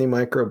so many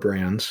micro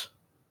brands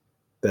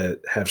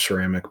that have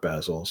ceramic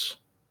bezels.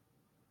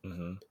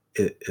 Mm-hmm.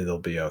 It'll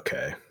be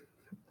okay.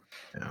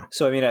 Yeah.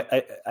 So, I mean,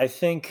 I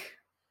think,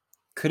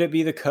 could it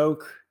be the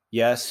Coke?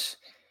 Yes.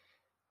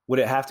 Would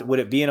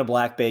it be in a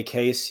Black Bay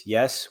case?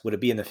 Yes. Would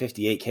it be in the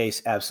 58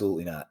 case?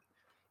 Absolutely not.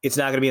 It's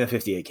not going to be in the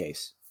 58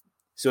 case.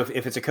 So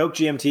if it's a Coke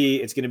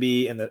GMT, it's going to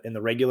be in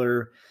the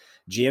regular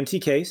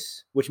GMT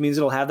case, which means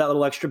it'll have that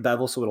little extra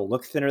bevel, so it'll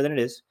look thinner than it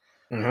is.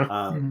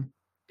 Mm-hmm.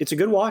 It's a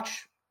good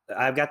watch.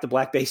 I've got the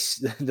Black Bay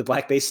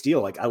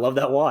steel. Like, I love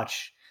that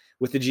watch.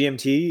 With the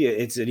GMT,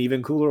 it's an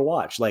even cooler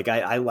watch. Like,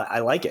 I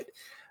like it.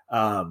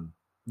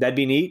 That'd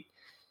be neat.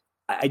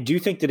 I do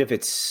think that if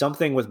it's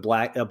something with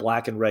a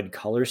black and red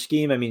color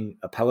scheme, I mean,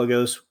 a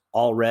Pelagos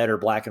all red or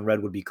black and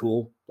red would be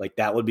cool. Like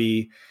that would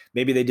be,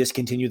 maybe they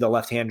discontinue the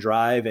left-hand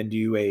drive and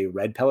do a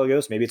red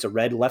Pelagos. Maybe it's a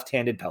red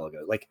left-handed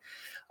Pelagos. Like,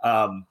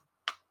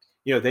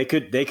 they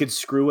could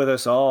screw with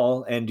us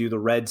all and do the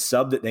red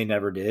sub that they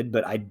never did,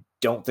 but I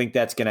don't think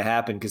that's going to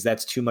happen because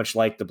that's too much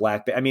like the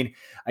Black Bay. I mean,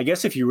 I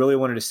guess if you really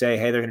wanted to say,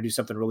 hey, they're going to do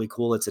something really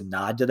cool, it's a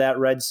nod to that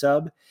red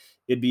sub.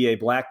 It'd be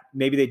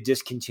maybe they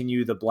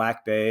discontinue the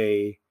Black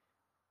Bay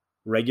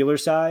regular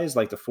size,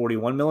 like the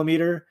 41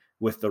 millimeter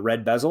with the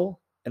red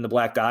bezel and the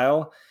black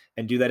dial,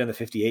 and do that in the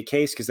 58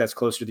 case because that's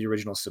closer to the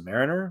original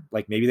Submariner.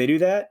 Like maybe they do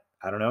that.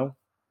 I don't know.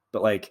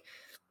 But like,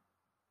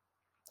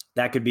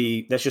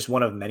 that's just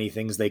one of many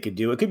things they could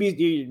do.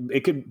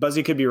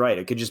 Buzzy could be right.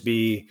 It could just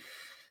be,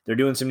 they're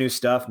doing some new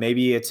stuff.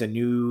 Maybe it's a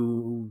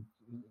new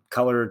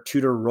color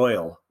Tudor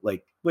Royal,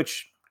 like,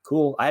 which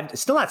cool. I've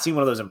still not seen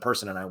one of those in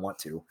person and I want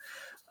to.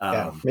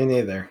 Yeah, me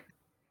neither.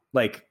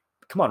 Like,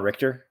 come on,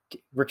 Richter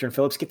and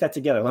Phillips, get that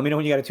together. Let me know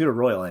when you got a Tudor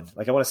Royal in.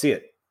 Like, I want to see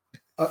it.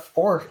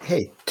 Or,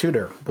 hey,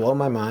 Tudor, blow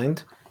my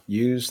mind.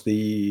 Use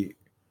the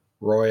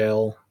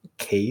Royal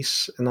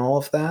case and all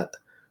of that,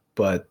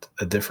 but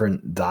a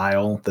different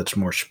dial that's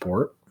more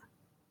sport,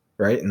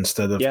 right?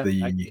 Instead of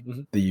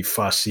the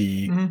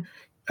fussy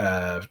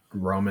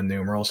Roman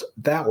numerals.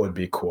 That would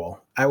be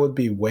cool. I would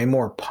be way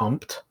more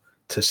pumped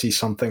to see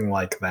something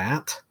like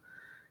that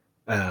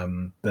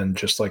than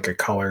just like a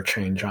color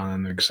change on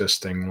an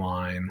existing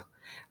line.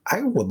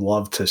 I would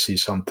love to see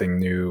something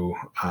new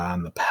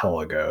on the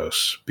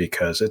Pelagos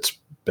because it's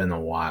been a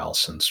while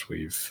since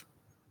we've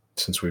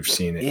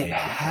seen it. It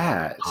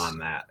has on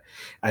that.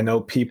 I know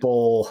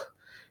people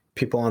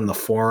on the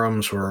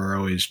forums were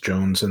always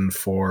jonesing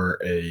for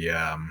a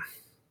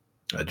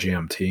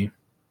GMT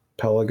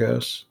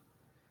Pelagos.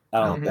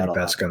 I don't think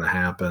that's going to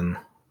happen.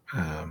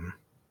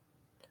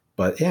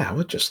 But yeah, I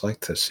would just like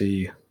to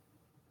see.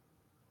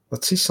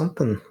 Let's see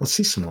something. Let's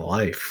see some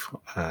life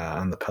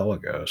on the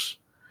Pelagos.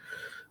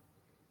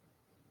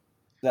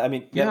 I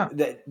mean, yeah,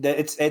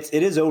 it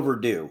is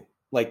overdue.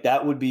 Like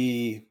that would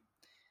be,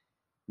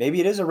 maybe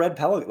it is a red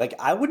Pelagos. Like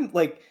I wouldn't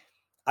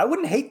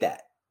hate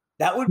that.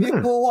 That would be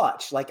a cool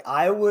watch. Like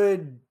I'd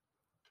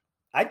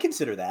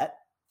consider that.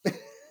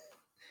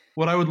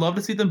 What I would love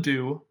to see them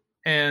do,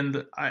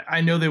 and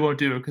I know they won't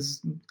do it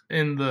because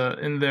in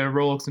their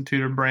Rolex and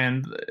Tudor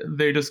brand,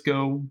 they just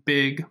go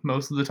big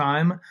most of the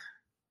time.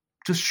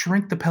 Just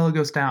shrink the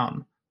Pelagos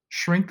down.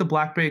 Shrink the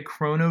Black Bay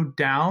Chrono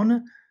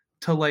down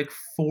to like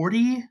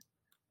 40.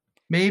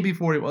 Maybe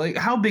 40. Well, like,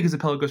 how big is the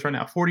Pelagos right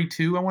now?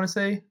 42, I want to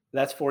say.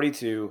 That's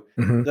 42.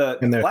 Mm-hmm.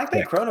 The Black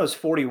Bay Chrono is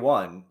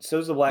 41. So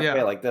is the Black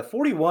Bay. Like the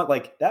 41,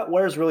 like that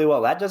wears really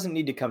well. That doesn't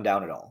need to come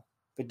down at all.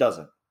 It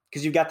doesn't.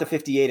 Because you've got the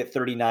 58 at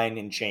 39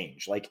 and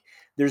change. Like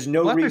there's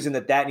no reason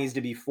that needs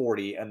to be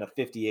 40 and the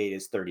 58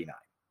 is 39.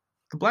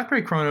 The Black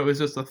Bay Chrono is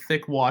just a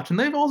thick watch, and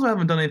they've also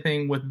haven't done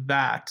anything with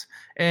that.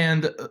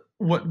 And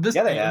what this?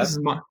 Yeah, they have. This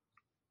is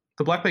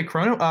the Black Bay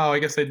Chrono. Oh, I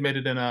guess they'd made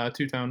it in a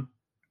two-tone.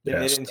 They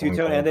did it in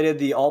two-tone, and they did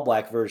the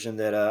all-black version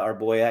that our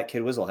boy at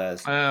Kid Wizzle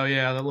has. Oh,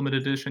 yeah, the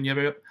limited edition.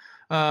 Yep.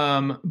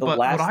 The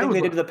last thing they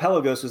did to the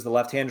Pelagos was the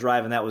left-hand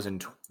drive, and that was in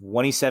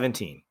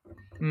 2017.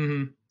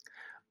 Mm-hmm.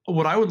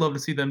 What I would love to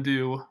see them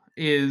do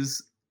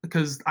is,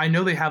 because I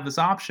know they have this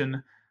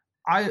option,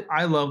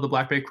 I love the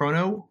Black Bay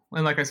Chrono,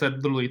 and like I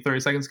said literally 30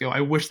 seconds ago,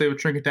 I wish they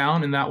would shrink it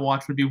down, and that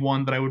watch would be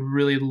one that I would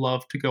really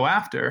love to go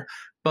after.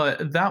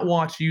 But that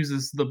watch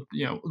uses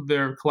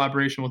their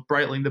collaboration with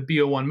Breitling, the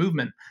BO1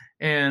 movement.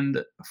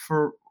 And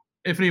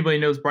if anybody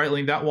knows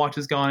Breitling, that watch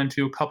has gone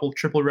into a couple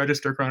triple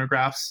register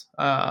chronographs,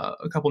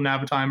 a couple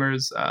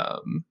Navitimers,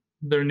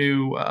 their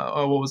new,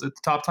 what was it?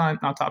 Top Time?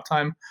 Not Top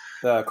Time.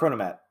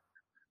 Chronomat.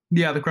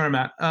 Yeah, the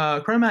Chronomat.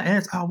 Chronomat, and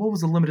it's, what was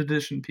the limited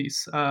edition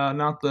piece?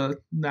 Not the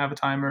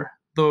Navitimer.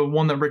 The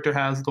one that Richter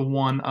has, the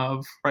one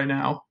of right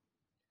now.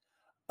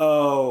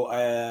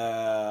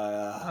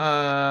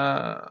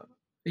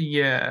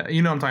 Yeah,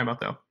 you know what I'm talking about,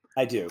 though.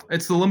 I do.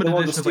 It's the limited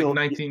edition of like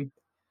 19.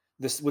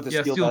 This with the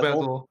steel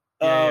bezel.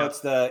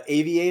 It's the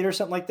Aviate or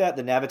something like that.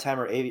 The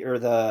Navitimer or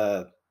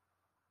the.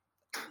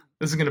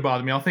 This is going to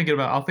bother me. I'll think of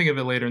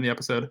it later in the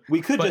episode. We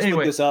could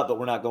look this up, but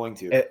we're not going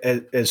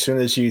to. As soon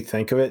as you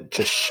think of it,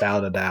 just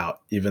shout it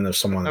out. Even if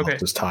someone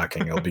else is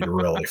talking, it'll be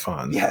really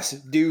fun. Yes,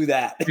 do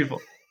that. People.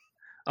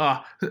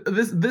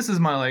 This is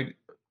my like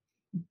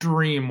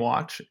dream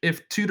watch.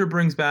 If Tudor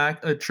brings back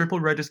a triple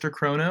register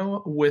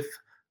chrono with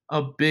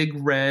a big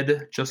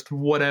red, just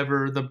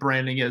whatever the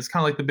branding is,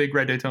 kind of like the big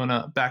red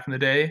Daytona back in the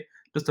day,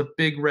 just a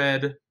big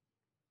red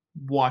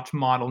watch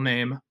model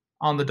name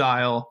on the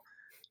dial,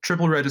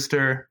 triple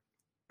register,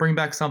 bring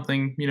back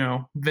something,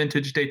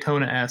 vintage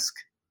Daytona-esque,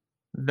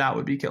 that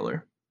would be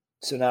killer.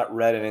 So not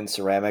red and in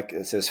ceramic,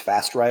 it says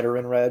Fast Rider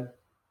in red?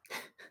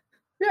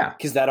 Yeah.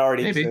 Because that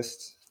already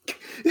exists.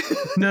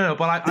 No,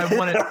 but I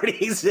want it. It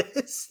already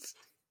exists.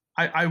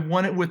 I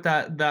want it with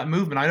that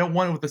movement. I don't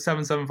want it with the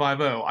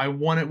 7750. I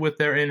want it with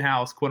their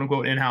in-house, quote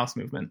unquote, in-house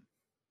movement.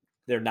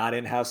 They're not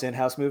in-house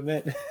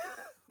movement?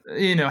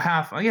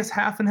 Half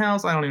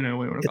in-house. I don't even know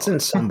what you want to call it. It's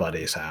in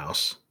somebody's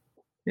house.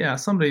 Yeah,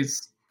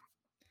 somebody's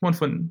one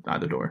foot in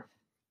either door.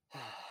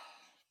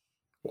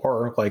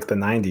 Or like the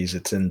 90s,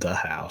 it's in the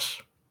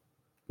house.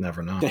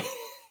 Never know.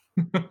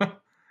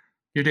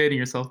 You're dating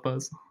yourself,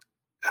 Buzz.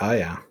 Oh,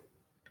 yeah.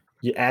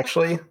 You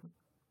actually,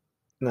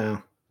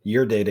 no,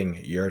 you're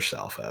dating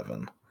yourself,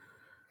 Evan.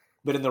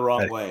 But in the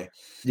wrong way.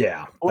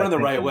 Yeah. Or in the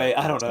right way.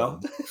 I don't know.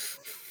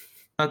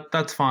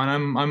 That's fine.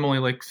 I'm only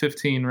like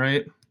 15,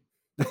 right?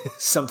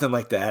 Something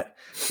like that.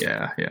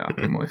 Yeah.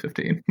 I'm only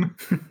 15.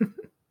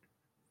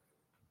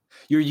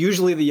 You're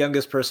usually the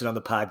youngest person on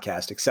the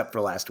podcast, except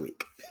for last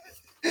week.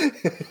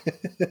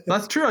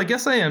 That's true. I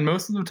guess I am.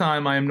 Most of the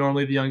time, I am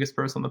normally the youngest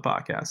person on the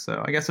podcast.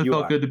 So I guess it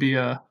felt good to be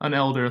an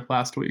elder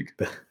last week.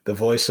 The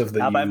voice of the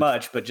Not youth. by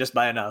much, but just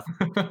by enough.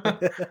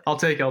 I'll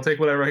take it. I'll take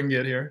whatever I can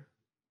get here.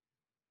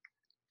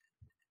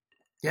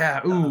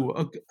 Yeah.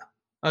 Ooh,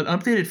 an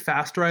updated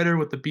Fast Rider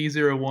with the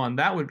B01.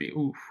 That would be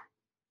oof.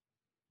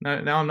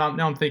 Now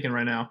I'm thinking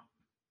right now.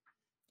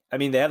 I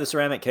mean, they have the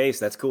ceramic case.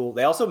 That's cool.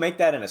 They also make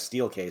that in a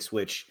steel case,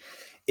 which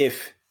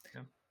if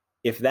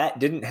that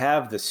didn't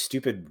have the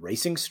stupid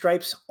racing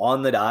stripes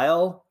on the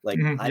dial, like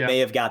I may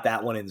have got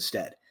that one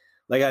instead.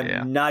 Like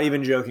I'm not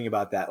even joking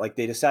about that. Like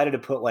they decided to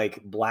put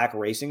like black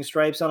racing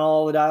stripes on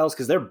all the dials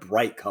because they're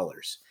bright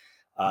colors.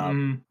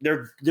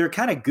 They're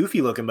kind of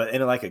goofy looking, but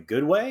in like a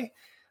good way.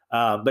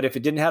 But if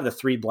it didn't have the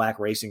 3 black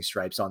racing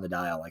stripes on the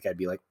dial, like I'd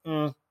be like,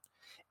 And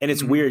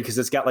it's weird because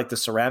it's got like the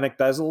ceramic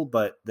bezel,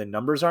 but the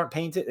numbers aren't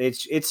painted.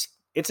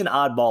 It's an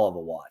oddball of a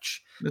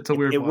watch. It's a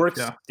weird watch.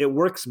 It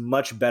works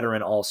much better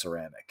in all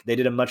ceramic. They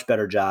did a much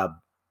better job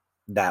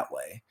that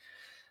way.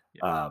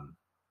 Yeah.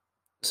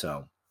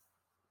 So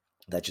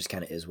that just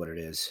kind of is what it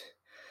is.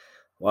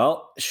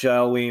 Well,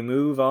 shall we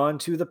move on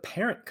to the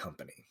parent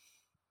company?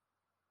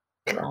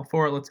 All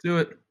for it. Let's do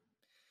it.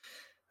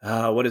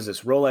 What is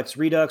this? Rolex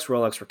Redux,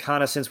 Rolex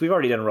Reconnaissance. We've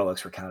already done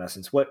Rolex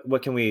Reconnaissance.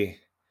 What can we?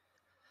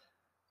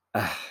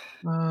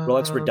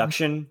 Rolex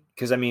Reduction,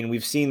 because I mean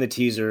we've seen the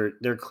teaser.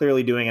 They're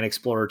clearly doing an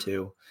Explorer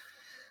 2,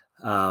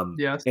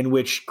 in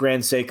which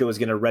Grand Seiko is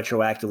going to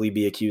retroactively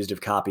be accused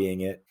of copying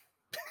it,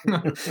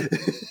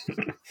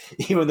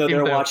 even though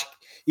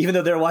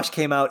their watch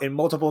came out in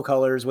multiple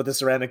colors with a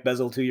ceramic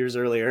bezel 2 years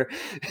earlier.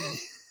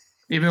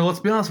 Even though, let's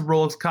be honest,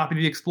 Rolex copied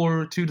the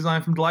Explorer 2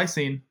 design from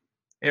Glycine.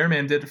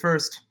 Airman did it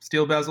first.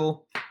 Steel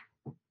bezel,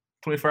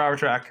 24-hour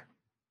track.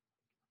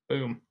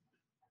 Boom.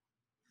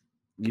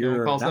 No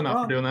one calls them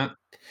out for doing that.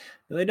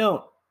 No, they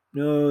don't.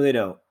 No, they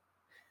don't.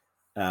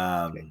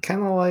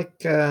 Kind of like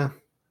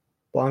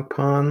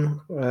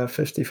Blancpain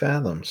 50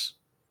 Fathoms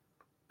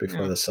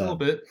before the sub. A little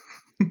bit.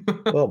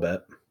 A little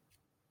bit.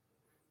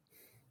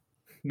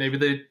 Maybe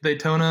the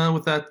Daytona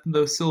with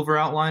those silver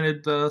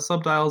outlined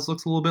subdials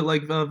looks a little bit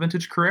like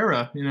vintage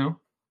Carrera, you know?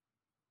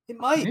 It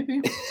might.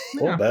 Maybe.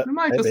 It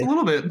might. Maybe. Just a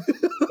little bit.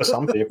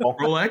 Some people.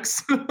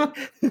 Rolex.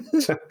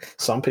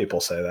 Some people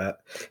say that.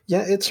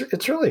 Yeah,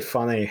 it's really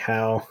funny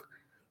how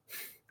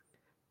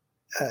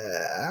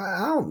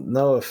I don't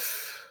know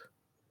if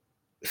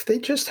they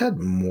just had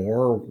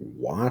more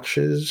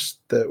watches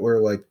that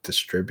were like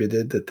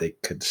distributed that they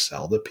could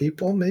sell to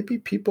people, maybe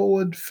people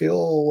would feel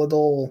a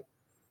little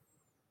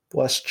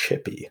less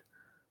chippy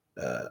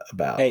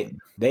about. Hey,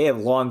 they have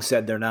long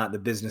said they're not in the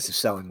business of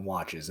selling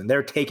watches, and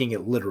they're taking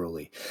it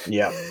literally.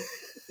 Yeah.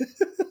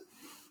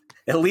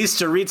 At least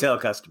to retail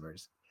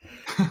customers.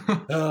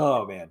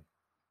 Oh, man.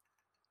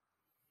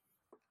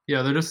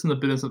 Yeah, they're just in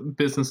the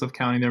business of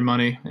counting their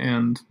money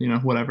and, you know,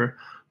 whatever.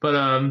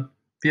 But,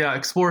 yeah,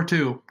 Explorer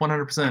 2,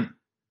 100%.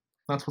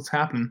 That's what's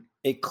happening.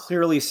 It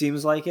clearly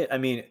seems like it. I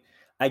mean,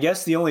 I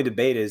guess the only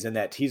debate is in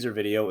that teaser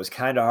video, it was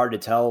kind of hard to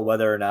tell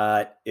whether or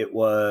not it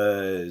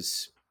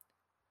was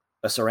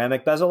a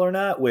ceramic bezel or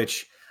not,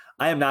 which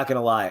I am not going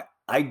to lie.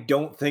 I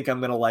don't think I'm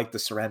going to like the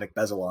ceramic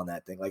bezel on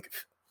that thing.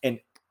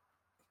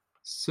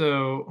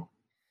 So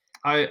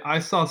I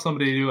saw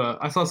somebody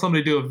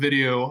do a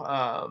video.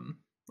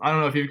 I don't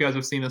know if you guys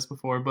have seen this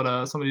before,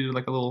 but somebody did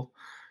like a little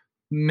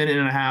minute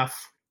and a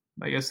half,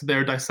 I guess,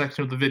 their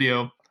dissection of the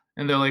video.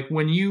 And they're like,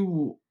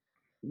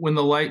 when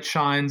the light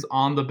shines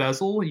on the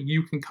bezel,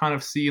 you can kind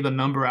of see the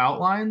number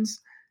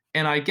outlines.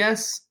 And I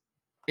guess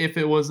if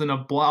it was in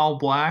a all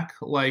black,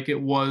 like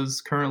it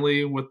was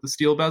currently with the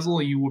steel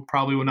bezel, you would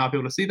not be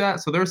able to see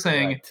that. So they're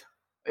saying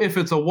if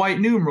it's a white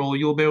numeral,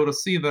 you'll be able to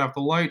see that if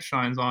the light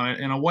shines on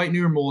it. And a white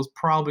numeral is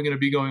probably going to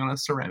be going on a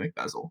ceramic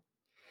bezel.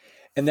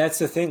 And that's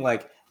the thing.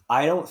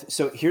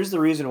 So here's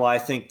the reason why I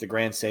think the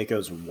Grand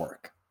Seikos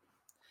work.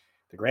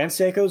 The Grand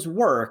Seikos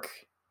work.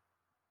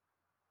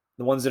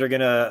 The ones that are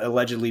going to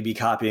allegedly be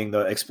copying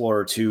the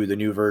Explorer 2, the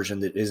new version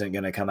that isn't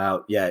going to come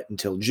out yet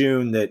until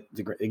June.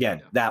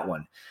 That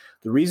one.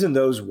 The reason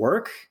those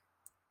work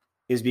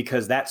is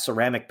because that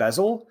ceramic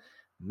bezel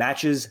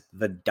matches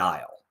the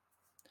dial.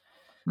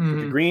 Mm-hmm.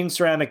 The green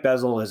ceramic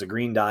bezel has a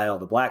green dial.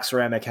 The black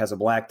ceramic has a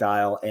black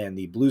dial, and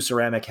the blue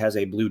ceramic has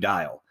a blue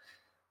dial.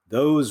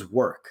 Those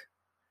work.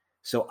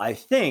 So I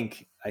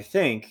think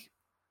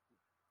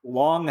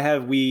long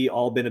have we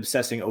all been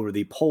obsessing over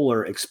the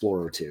Polar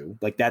Explorer 2.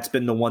 Like that's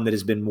been the one that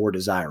has been more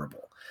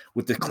desirable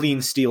with the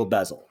clean steel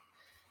bezel.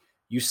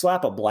 You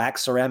slap a black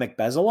ceramic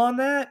bezel on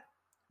that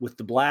with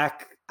the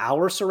black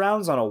hour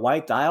surrounds on a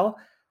white dial,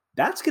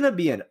 that's going to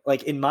be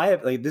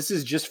this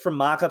is just from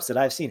mock-ups that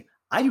I've seen.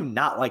 I do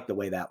not like the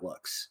way that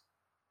looks.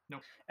 No.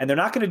 And they're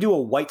not going to do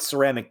a white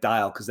ceramic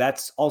dial because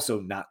that's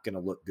also not going to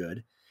look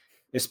good,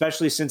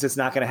 especially since it's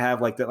not going to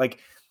have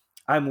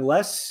I'm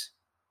less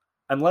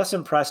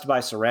impressed by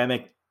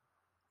ceramic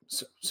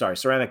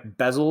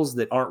bezels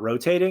that aren't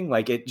rotating.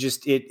 Like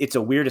it's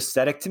a weird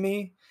aesthetic to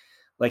me.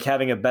 Like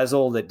having a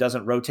bezel that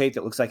doesn't rotate,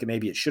 that looks like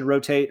maybe it should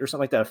rotate or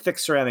something like that. A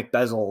fixed ceramic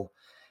bezel,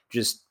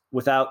 just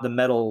without the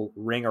metal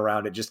ring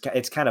around it,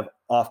 it's kind of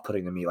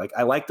off-putting to me. Like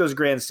I like those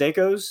Grand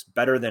Seikos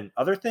better than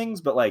other things,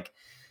 but like,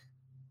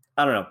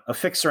 I don't know, a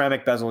fixed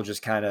ceramic bezel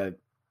just kind of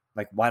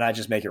like, why not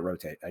just make it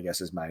rotate, I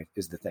guess is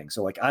the thing.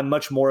 So like, I'm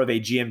much more of a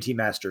GMT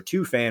Master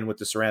 2 fan with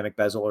the ceramic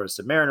bezel, or a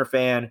Submariner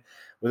fan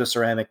with a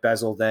ceramic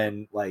bezel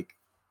than like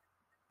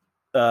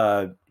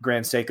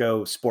Grand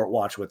Seiko sport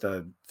watch with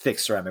a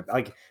fixed ceramic.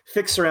 Like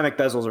fixed ceramic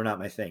bezels are not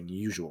my thing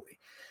usually.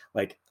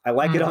 Like I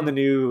like it on the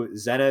new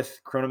Zenith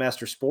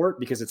Chronomaster Sport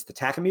because it's the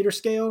tachometer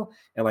scale,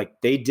 and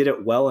like they did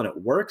it well and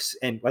it works.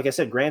 And like I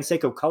said, Grand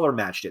Seiko color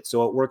matched it,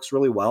 so it works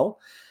really well.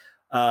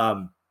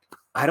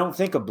 I don't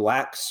think a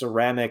black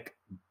ceramic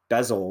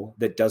bezel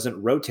that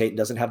doesn't rotate and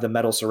doesn't have the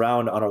metal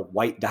surround on a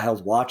white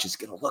dialed watch is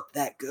going to look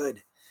that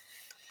good.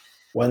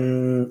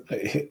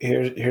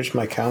 Here's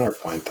my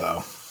counterpoint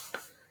though.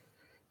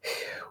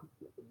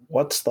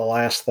 What's the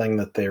last thing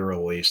that they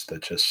released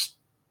that just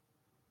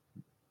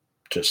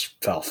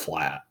fell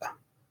flat?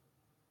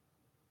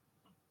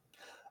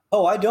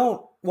 Oh, I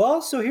don't.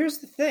 Well, so here's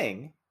the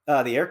thing.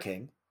 The Air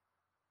King.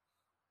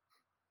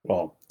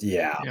 Well,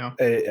 yeah.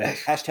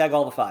 Hashtag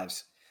all the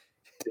fives.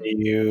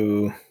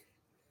 Do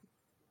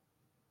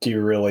you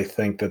really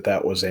think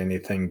that was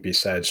anything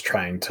besides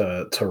trying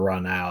to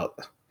run out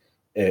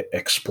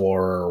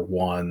Explorer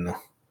 1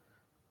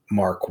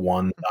 Mark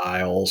 1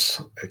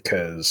 dials?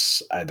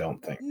 Because I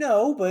don't think.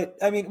 No, but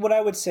I mean, what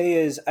I would say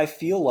is I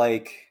feel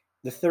like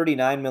the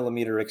 39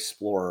 millimeter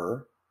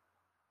Explorer.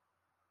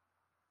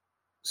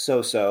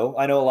 So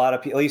I know a lot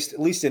of people, at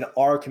least in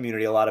our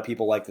community, a lot of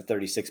people like the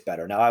 36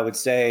 better. Now, I would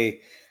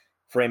say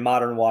for a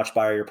modern watch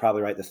buyer, you're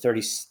probably right. The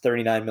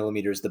 39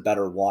 millimeter is the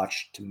better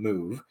watch to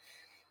move.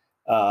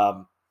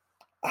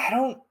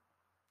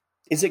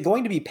 Is it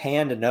going to be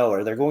panned? No.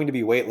 Are there going to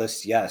be wait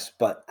lists? Yes,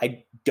 but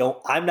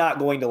I'm not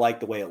going to like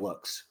the way it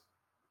looks.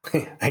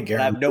 I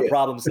have no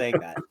problem saying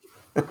that.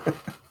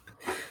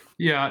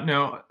 Yeah,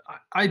 no,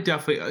 I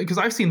definitely, because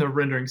I've seen the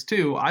renderings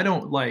too. I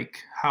don't like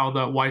how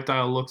the white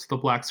dial looks, the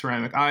black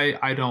ceramic.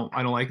 I don't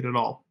like it at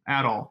all.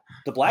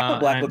 The black on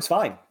black looks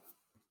fine.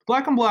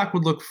 Black on black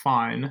would look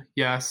fine,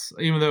 yes,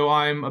 even though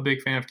I'm a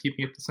big fan of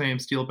keeping it the same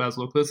steel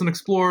bezel. Because it's an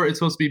Explorer, it's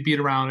supposed to be beat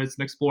around, it's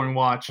an exploring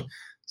watch.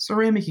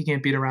 Ceramic you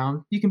can't beat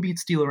around, you can beat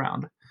steel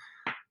around.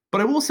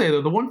 But I will say though,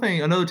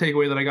 another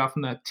takeaway that I got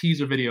from that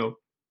teaser video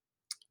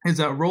is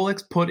that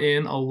Rolex put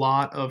in a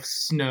lot of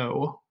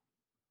snow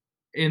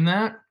in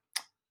that.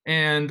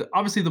 And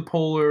obviously you have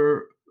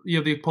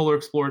the Polar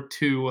Explorer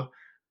 2.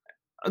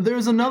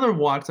 There's another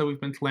watch that we've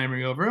been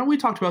clamoring over, and we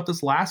talked about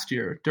this last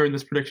year during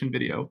this prediction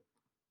video.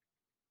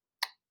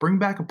 Bring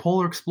back a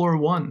Polar Explorer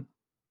 1.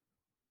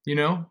 You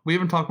know, we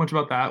haven't talked much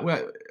about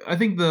that. I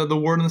think the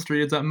word on the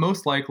street is that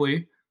most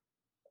likely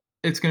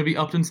it's going to be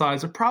upped in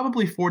size to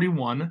probably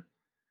 41,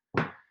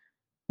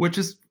 which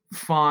is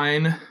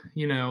fine.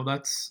 You know,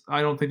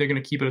 I don't think they're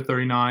going to keep it at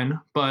 39,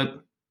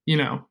 but, you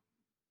know,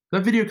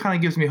 that video kind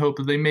of gives me hope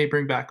that they may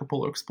bring back a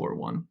Polar Explorer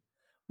 1.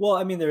 Well,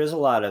 I mean, there is a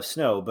lot of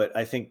snow, but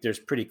I think there's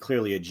pretty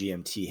clearly a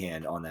GMT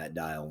hand on that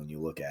dial when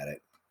you look at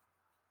it.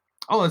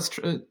 Oh, that's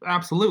true.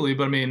 Absolutely.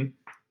 But I mean,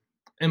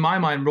 in my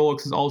mind,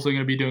 Rolex is also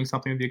going to be doing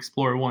something with the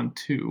Explorer 1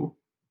 too.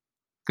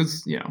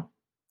 Because, you know,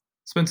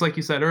 Spence, like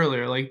you said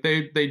earlier, like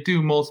they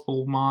do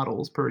multiple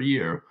models per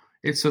year.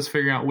 It's just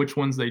figuring out which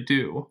ones they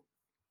do.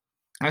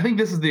 I think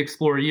this is the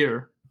Explorer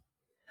year.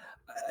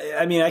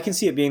 I mean, I can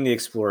see it being the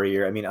Explorer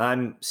year. I mean,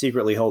 I'm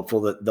secretly hopeful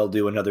that they'll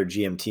do another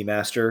GMT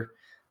Master.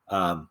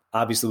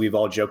 Obviously, we've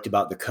all joked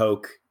about the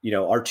Coke. You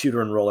know, our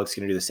Tudor and Rolex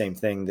are going to do the same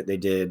thing that they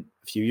did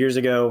a few years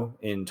ago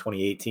in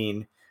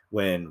 2018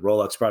 when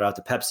Rolex brought out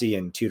the Pepsi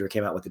and Tudor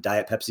came out with the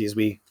Diet Pepsi, as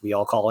we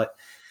all call it.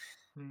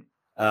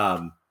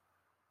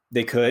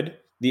 They could.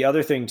 The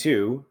other thing,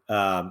 too,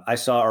 I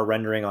saw a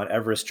rendering on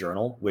Everest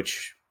Journal,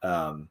 which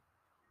I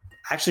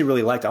actually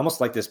really liked. I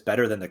almost like this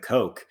better than the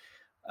Coke.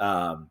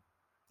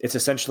 It's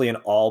essentially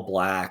the all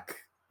black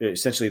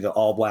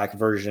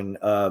version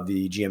of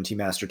the GMT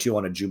Master 2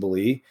 on a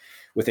Jubilee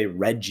with a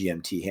red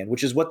GMT hand,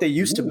 which is what they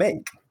used to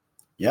make.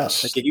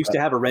 Yes. Like it used to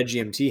have a red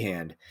GMT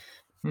hand.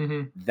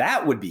 Mm-hmm.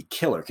 That would be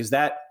killer because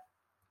that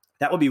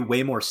would be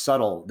way more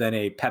subtle than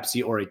a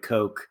Pepsi or a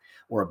Coke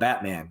or a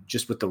Batman,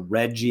 just with the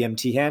red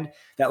GMT hand.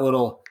 That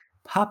little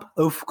pop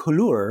of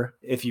couleur,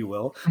 if you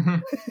will.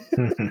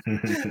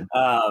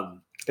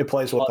 It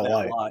plays with the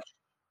light. Watch.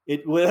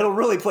 It'll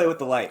really play with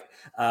the light.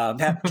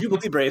 That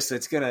Jubilee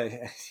bracelet's gonna.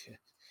 Can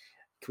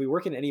we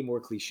work in any more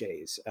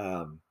cliches?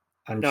 I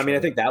mean, I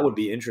think that would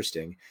be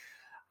interesting.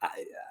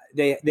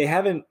 They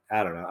haven't.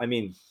 I don't know. I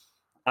mean,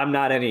 I'm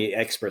not any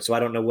expert, so I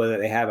don't know whether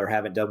they have or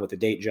haven't done with the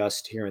date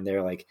just here and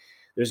there. Like,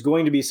 there's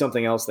going to be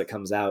something else that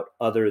comes out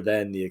other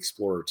than the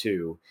Explorer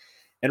 2.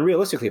 And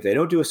realistically, if they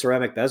don't do a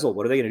ceramic bezel,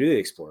 what are they going to do to the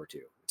Explorer 2?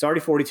 It's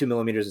already 42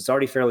 millimeters. It's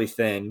already fairly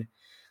thin.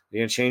 They're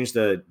going to change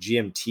the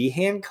GMT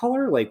hand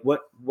color? Like,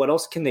 what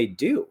else can they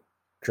do?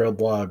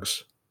 Drilled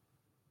lugs.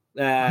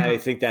 I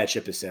think that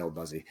ship has sailed,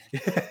 Buzzy.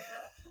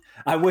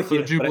 I'm with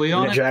you. Jubilee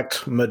on it?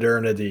 Reject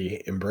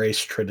modernity, embrace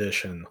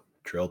tradition,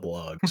 drilled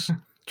lugs.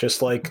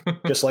 just like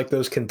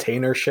those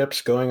container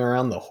ships going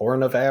around the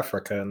Horn of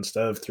Africa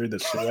instead of through the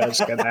Suez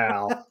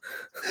Canal.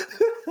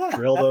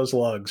 Drill those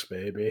lugs,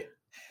 baby.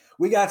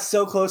 We got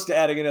so close to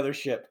adding another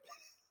ship.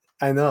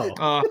 I know.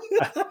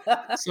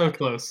 So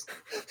close.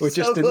 We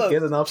just didn't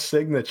get enough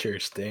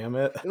signatures, damn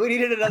it. We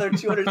needed another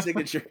 200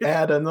 signatures.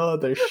 Add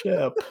another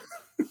ship.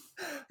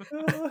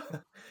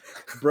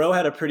 Bro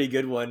had a pretty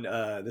good one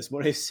this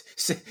morning.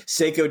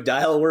 Seiko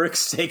Dial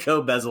Works,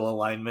 Seiko bezel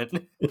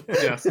alignment.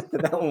 Yes.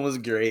 That one was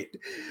great.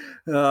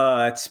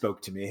 That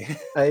spoke to me.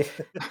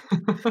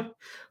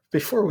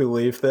 Before we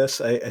leave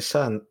this, I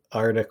saw an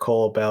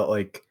article about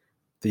like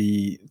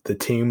the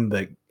team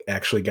that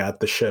actually got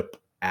the ship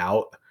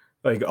out.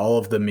 Like all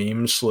of the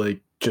memes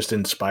like just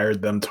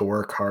inspired them to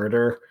work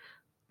harder.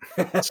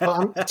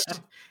 So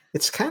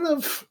it's kind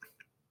of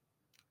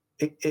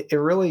it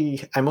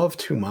really, I'm of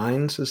two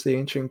minds, as the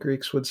ancient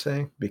Greeks would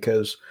say,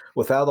 because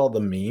without all the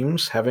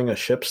memes, having a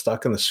ship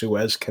stuck in the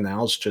Suez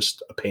Canal is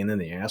just a pain in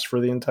the ass for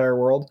the entire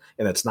world,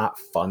 and it's not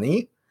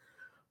funny.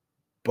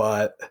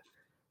 But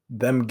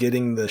them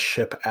getting the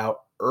ship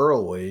out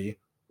early,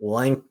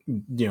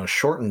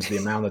 shortens the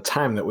amount of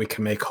time that we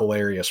can make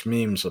hilarious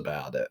memes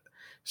about it.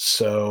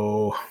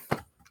 So,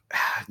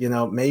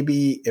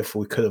 maybe if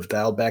we could have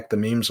dialed back the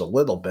memes a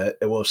little bit,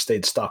 it would have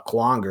stayed stuck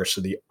longer.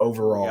 So the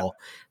overall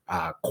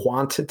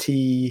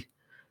quantity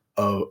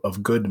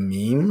of good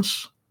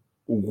memes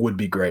would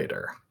be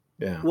greater.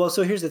 Yeah. Well,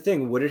 so here's the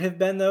thing. Would it have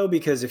been, though?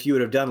 Because if you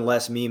would have done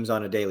less memes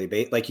on a daily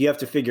basis, like you have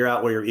to figure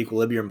out where your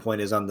equilibrium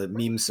point is on the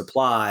meme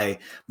supply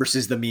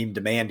versus the meme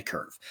demand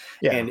curve.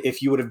 Yeah. And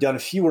if you would have done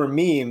fewer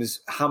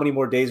memes, how many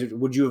more days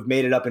would you have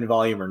made it up in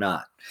volume or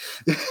not?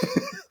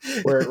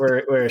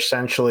 we're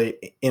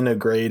essentially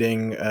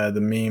integrating the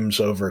memes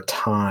over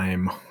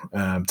time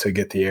to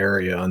get the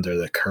area under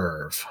the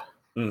curve.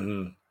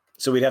 Mm-hmm.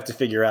 So we'd have to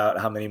figure out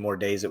how many more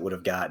days it would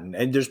have gotten.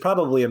 And there's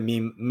probably a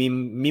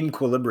meme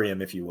equilibrium,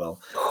 if you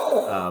will.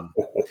 I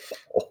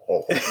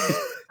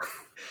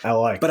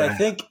like but that. I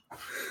think,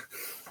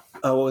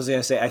 what was I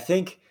going to say? I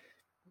think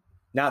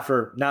not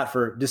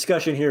for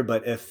discussion here,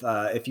 but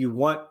if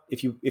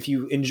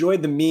you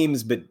enjoyed the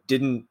memes, but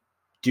didn't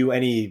do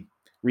any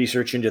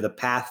research into the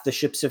path the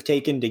ships have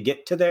taken to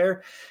get to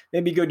there,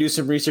 maybe go do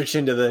some research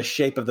into the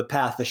shape of the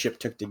path the ship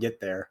took to get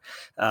there.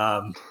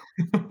 We're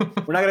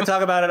not going to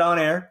talk about it on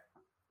air.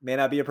 May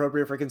not be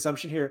appropriate for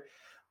consumption here,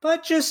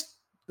 but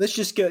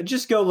let's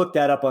go look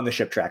that up on the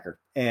ship tracker,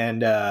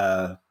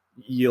 and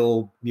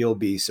you'll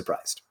be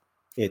surprised.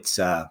 It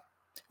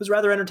was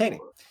rather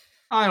entertaining.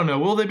 I don't know.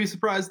 Will they be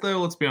surprised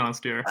though? Let's be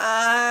honest here.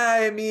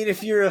 I mean,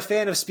 if you're a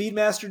fan of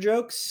Speedmaster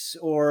jokes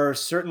or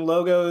certain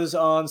logos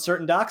on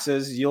certain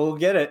doxas, you'll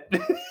get it.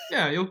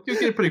 Yeah, you'll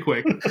get it pretty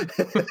quick.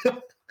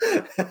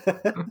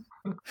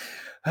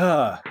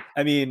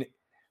 I mean,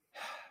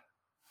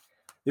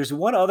 there's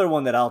one other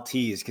one that I'll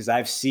tease because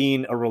I've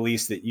seen a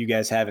release that you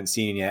guys haven't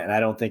seen yet, and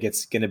I don't think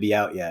it's going to be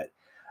out yet.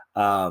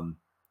 I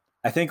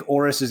think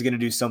Oris is going to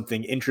do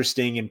something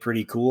interesting and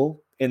pretty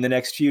cool in the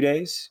next few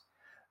days.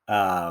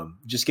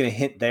 Just going to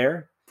hint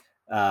there.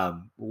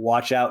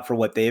 Watch out for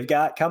what they've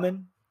got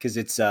coming because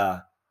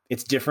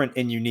it's different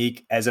and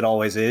unique as it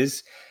always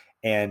is,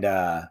 and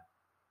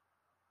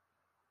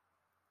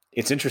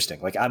it's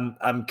interesting. Like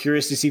I'm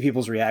curious to see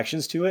people's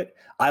reactions to it.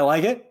 I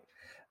like it.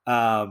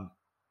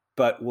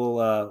 But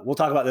we'll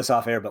talk about this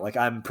off air. But like,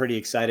 I'm pretty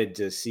excited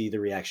to see the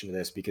reaction to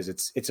this because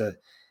it'll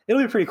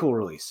be a pretty cool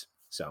release.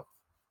 So,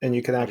 and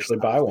you can actually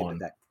buy one.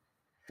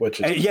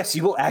 Yes,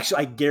 you will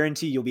actually. I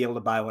guarantee you'll be able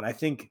to buy one. I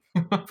think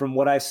from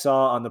what I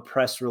saw on the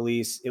press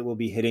release, it will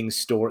be hitting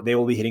They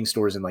will be hitting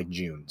stores in like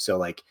June. So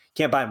like,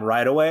 can't buy them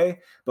right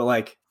away, but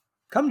like,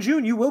 come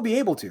June, you will be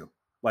able to.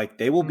 Like,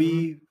 they will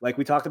be like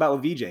we talked about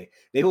with VJ.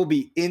 They will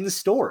be in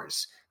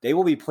stores. They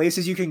will be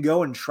places you can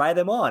go and try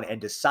them on and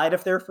decide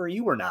if they're for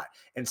you or not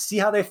and see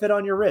how they fit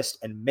on your wrist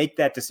and make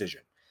that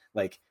decision.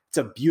 Like, it's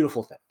a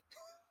beautiful thing.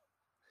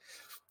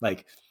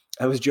 Like,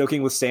 I was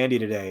joking with Sandy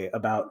today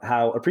about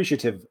how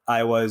appreciative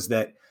I was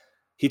that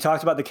he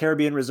talked about the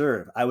Caribbean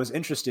Reserve. I was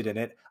interested in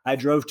it. I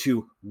drove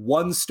to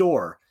one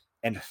store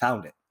and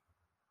found it.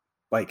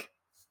 Like,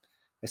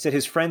 I said,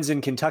 his friends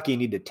in Kentucky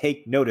need to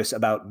take notice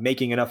about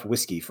making enough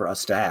whiskey for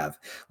us to have.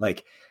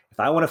 Like, if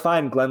I want to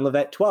find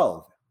Glenlivet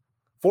 12,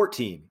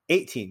 14,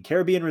 18,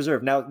 Caribbean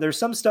Reserve. Now, there's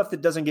some stuff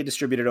that doesn't get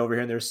distributed over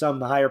here, and there's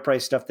some higher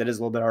price stuff that is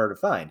a little bit harder to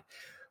find.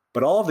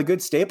 But all of the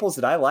good staples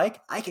that I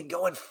like, I can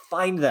go and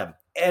find them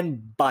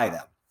and buy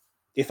them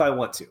if I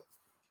want to.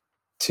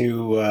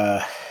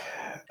 To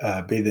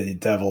be the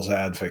devil's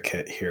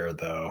advocate here,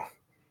 though,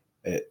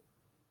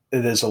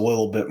 it is a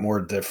little bit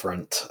more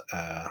different,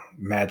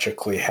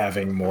 magically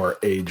having more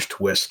aged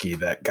whiskey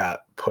that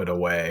got put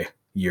away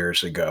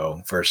years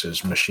ago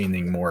versus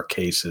machining more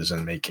cases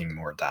and making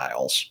more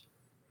dials.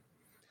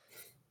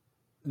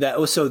 That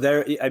was so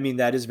there. I mean,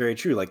 that is very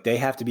true. Like they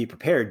have to be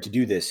prepared to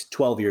do this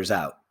 12 years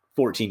out,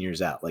 14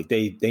 years out. Like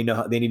they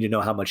know they need to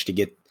know how much to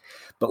get,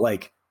 but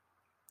like,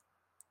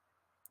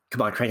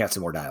 come on, crank out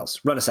some more dials,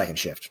 run a second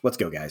shift. Let's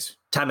go, guys.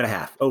 Time and a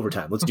half,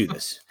 overtime. Let's do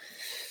this.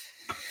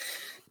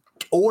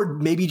 Or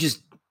maybe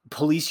just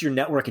police your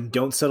network and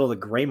don't settle the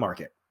gray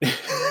market.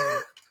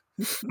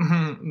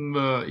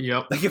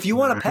 Yep. Like if you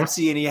want a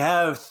Pepsi and you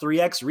have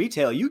 3X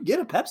retail, you get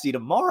a Pepsi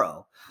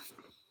tomorrow.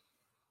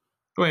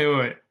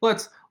 Wait.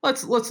 Let's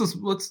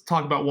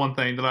talk about one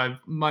thing that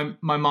my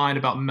mind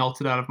about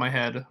melted out of my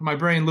head. My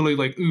brain literally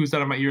like oozed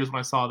out of my ears when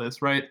I saw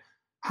this, right?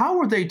 How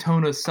are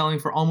Daytona selling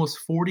for almost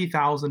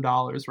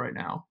 $40,000 right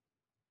now?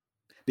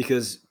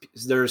 Because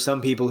there are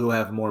some people who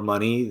have more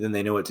money than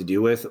they know what to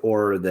do with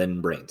or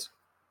than brains.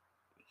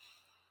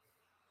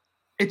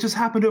 It just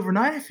happened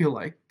overnight, I feel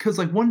like. Because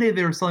like one day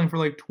they were selling for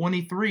like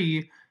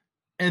 23,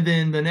 and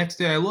then the next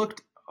day I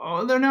looked,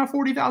 oh, they're now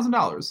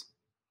 $40,000.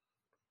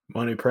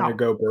 Money printer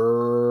go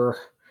brr.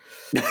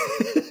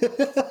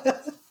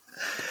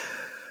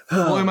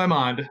 Blowing my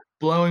mind.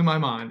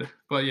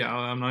 But yeah,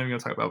 I'm not even going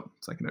to talk about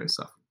secondary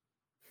stuff.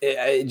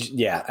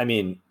 Yeah, I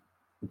mean,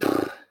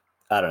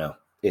 I don't know.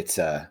 It's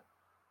a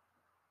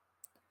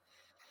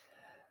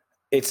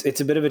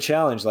bit of a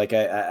challenge. Like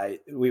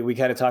we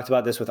kind of talked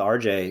about this with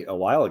RJ a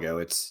while ago.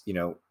 It's, you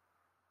know,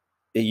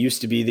 it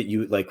used to be that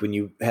you like when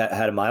you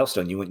had a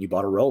milestone, you went and you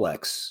bought a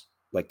Rolex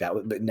like that.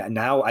 But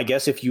now I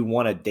guess if you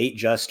want a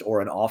Datejust or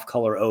an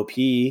off-color OP,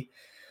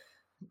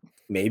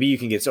 maybe you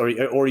can get,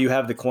 or you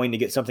have the coin to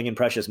get something in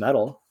precious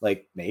metal,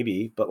 like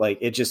maybe, but like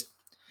it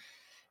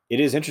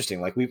is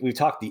interesting. Like we've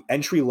talked, the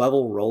entry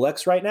level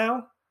Rolex right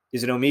now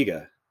is an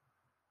Omega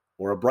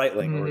or a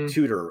Breitling or a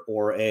Tudor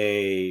or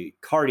a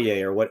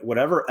Cartier or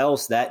whatever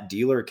else that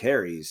dealer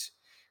carries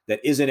that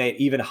isn't an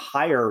even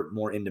higher,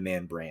 more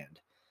in-demand brand.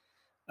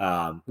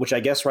 Which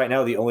I guess right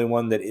now the only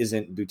one that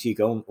isn't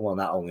boutique only, well,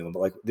 not only one, but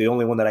like the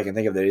only one that I can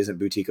think of that isn't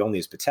boutique only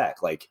is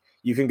Patek. Like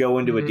you can go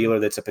into a dealer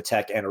that's a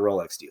Patek and a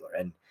Rolex dealer,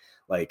 and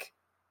like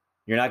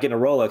you're not getting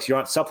a Rolex, you're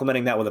not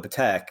supplementing that with a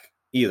Patek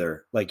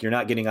either. Like you're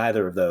not getting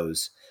either of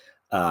those.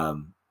 I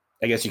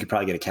guess you could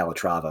probably get a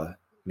Calatrava,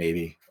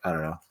 maybe. I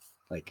don't know.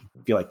 Like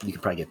I feel like you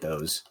could probably get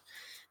those,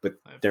 but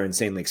they're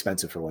insanely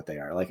expensive for what they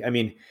are. Like, I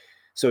mean,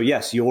 so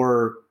yes,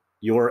 your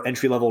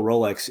entry-level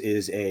Rolex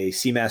is a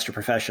Seamaster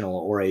Professional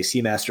or a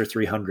Seamaster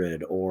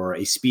 300 or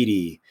a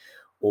Speedy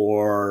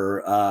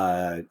or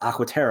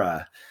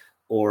Aquaterra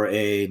or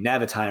a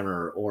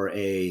Navitimer or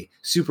a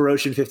Super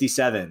Ocean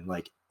 57.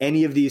 Like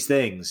any of these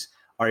things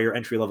are your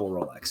entry-level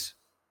Rolex.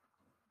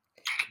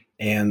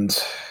 And,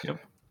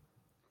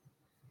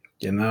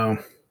 you know,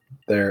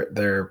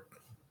 they're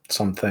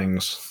some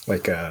things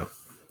like a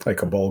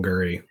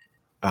Bulgari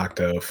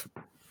Octave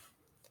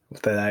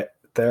that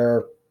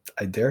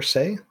I dare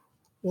say, a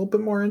little bit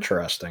more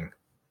interesting.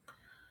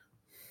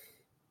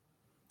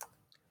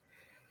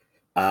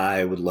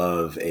 I would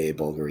love a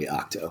Bulgari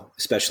Octo,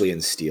 especially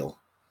in steel.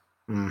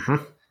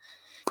 Mm-hmm.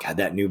 God,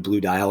 that new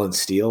blue dial in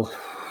steel.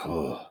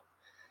 Oh.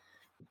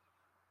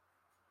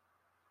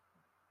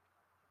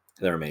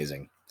 They're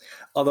amazing.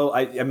 Although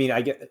I mean,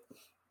 I get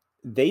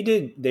they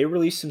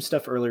released some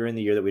stuff earlier in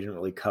the year that we didn't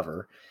really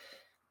cover.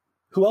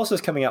 Who else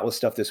is coming out with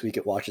stuff this week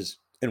at Watches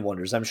and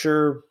Wonders? I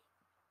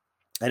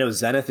know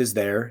Zenith is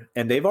there,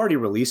 and they've already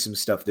released some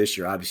stuff this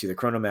year. Obviously, the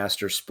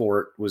Chronomaster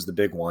Sport was the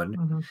big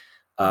one,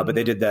 but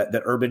they did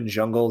the Urban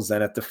Jungle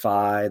Zenith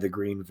Defy, the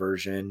green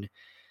version.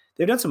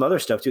 They've done some other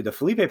stuff too. The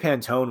Felipe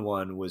Pantone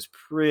one was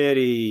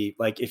pretty,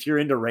 like, if you're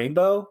into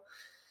rainbow,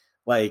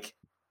 like,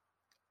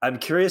 I'm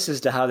curious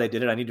as to how they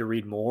did it. I need to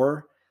read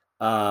more.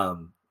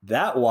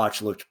 That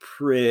watch looked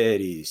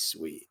pretty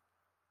sweet.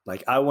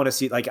 Like, I want to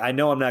see, like, I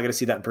know I'm not going to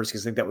see that in person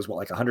because I think that was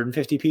like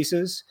 150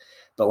 pieces,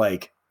 but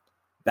like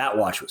that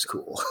watch was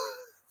cool.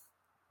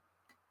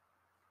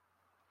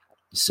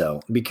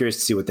 So I'd be curious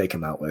to see what they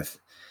come out with.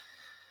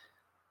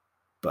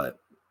 But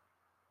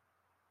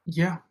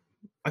yeah,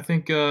 I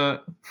think, I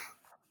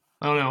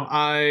don't know.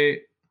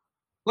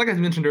 Like I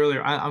mentioned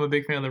earlier, I'm a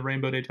big fan of the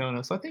Rainbow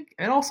Daytona. So I think,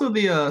 and also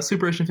the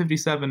Super Edition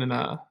 57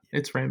 and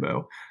its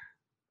Rainbow.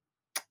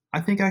 I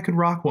think I could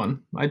rock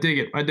one. I dig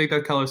it. I dig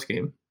that color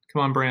scheme.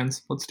 Come on,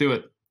 brands. Let's do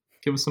it.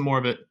 Give us some more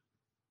of it.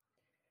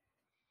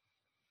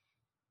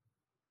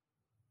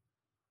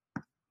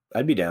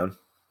 I'd be down.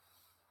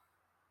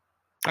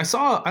 I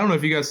don't know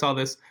if you guys saw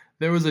this.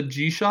 There was a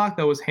G-Shock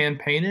that was hand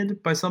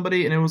painted by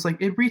somebody, and it was like,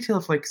 it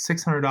retailed for like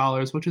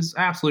 $600, which is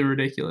absolutely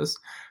ridiculous.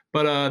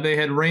 But they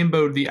had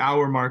rainbowed the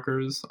hour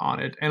markers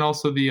on it, and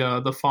also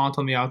the font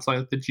on the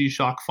outside, the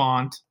G-Shock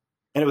font.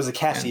 And it was a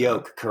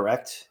Casio,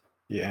 correct?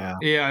 Yeah.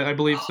 Yeah, I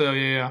believe so.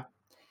 Yeah.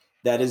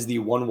 That is the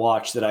one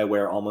watch that I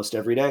wear almost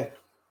every day.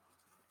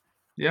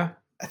 Yeah.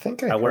 I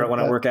think I wear it when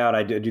I work out.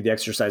 I do the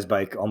exercise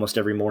bike almost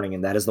every morning,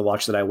 and that is the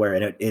watch that I wear,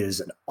 and it is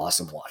an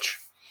awesome watch.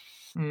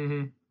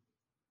 Mm-hmm.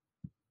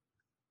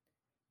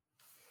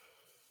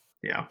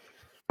 Yeah.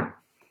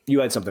 You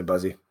had something,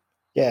 Buzzy.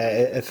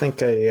 Yeah, I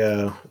think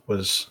I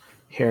was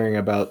hearing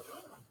about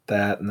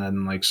that and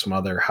then like some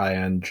other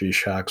high-end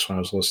G-Shocks when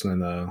I was listening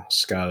to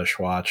Scottish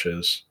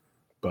watches,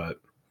 but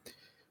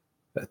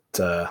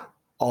it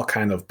all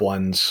kind of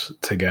blends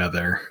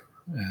together,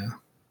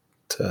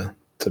 to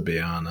be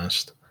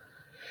honest.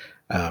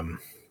 I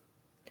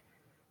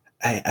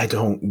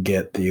don't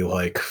get the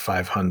like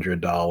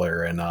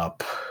 $500 and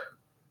up,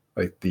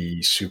 like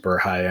the super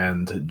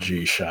high-end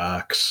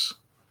G-Shocks.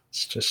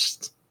 It's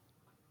just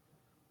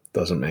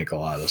doesn't make a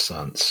lot of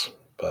sense,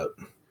 but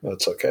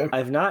that's okay.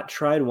 I've not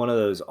tried one of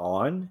those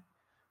on,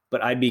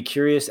 but I'd be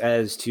curious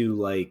as to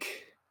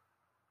like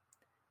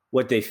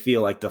what they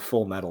feel like, the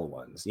full metal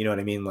ones. You know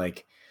what I mean?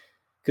 Like,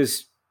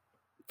 because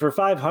for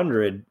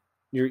 500,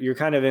 you're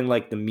kind of in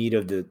like the meat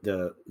of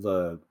the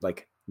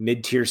like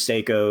mid-tier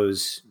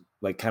Seikos,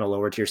 like kind of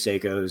lower tier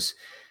Seikos.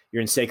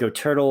 You're in Seiko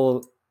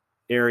Turtle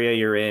area.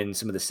 You're in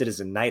some of the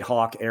Citizen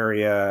Nighthawk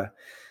area.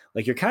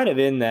 Like you're kind of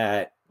in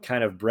that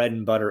kind of bread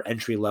and butter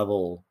entry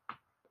level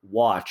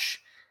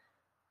watch.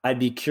 I'd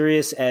be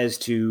curious as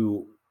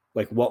to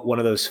like what one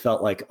of those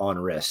felt like on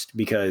wrist,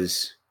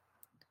 because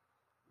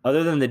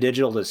other than the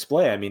digital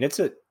display, I mean, it's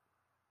a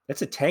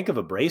tank of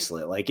a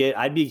bracelet. Like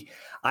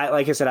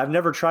like I said, I've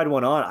never tried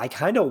one on. I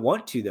kind of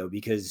want to though,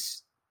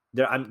 because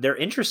they're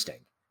interesting,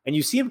 and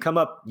you see them come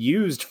up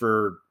used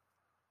for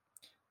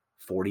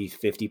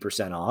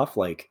 40-50% off.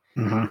 Like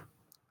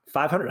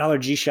 $500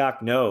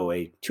 G-Shock, no.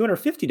 A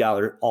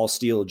 $250 all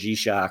steel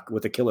G-Shock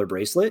with a killer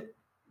bracelet,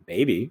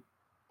 maybe.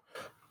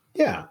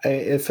 Yeah,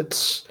 if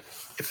it's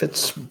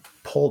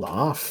pulled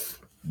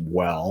off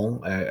well,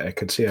 I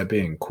could see that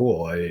being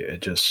cool. They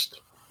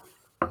just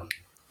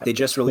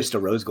released a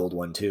rose gold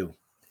one too.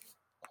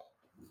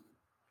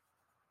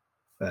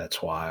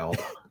 That's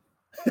wild.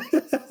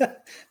 I'm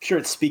sure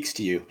it speaks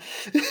to you.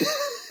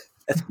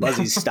 That's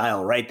Buzzy's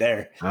style right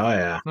there. Oh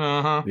yeah,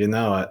 Uh-huh. You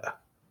know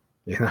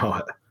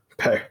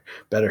it.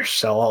 Better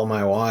sell all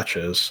my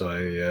watches so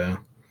I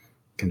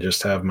can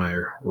just have my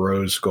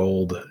rose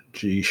gold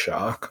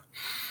G-Shock.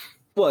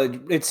 Well,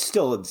 it's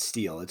still in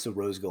steel. It's a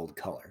rose gold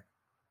color.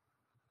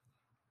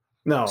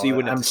 No, so you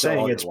wouldn't have I'm to sell all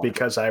saying your it's watches.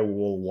 because I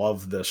will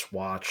love this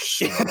watch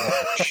so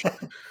much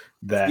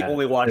that the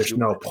only watch there's you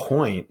no want.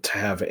 point to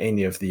have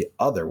any of the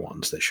other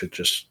ones. They should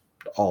just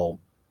all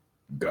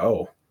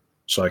go,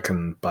 so I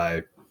can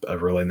buy a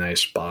really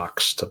nice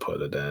box to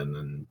put it in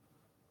and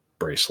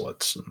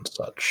bracelets and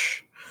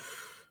such.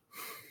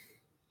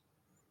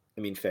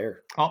 I mean,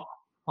 fair.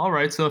 All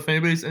right. So if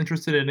anybody's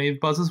interested in any of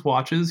Buzz's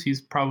watches,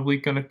 he's probably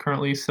going to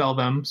currently sell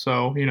them.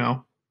 So, hit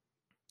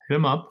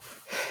him up.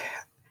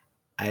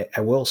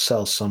 I will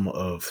sell some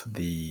of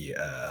the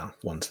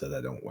ones that I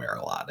don't wear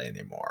a lot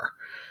anymore.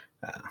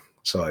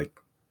 So like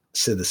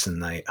Citizen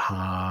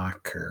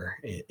Nighthawk or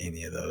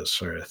any of those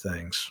sort of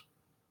things.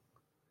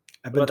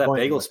 What about that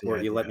Bagel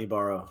Sport you let me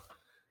borrow?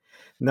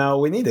 No,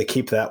 we need to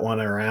keep that one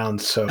around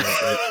so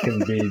it can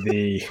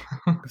be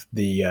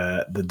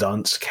the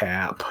dunce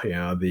cap.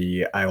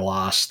 The I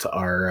lost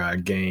our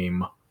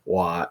game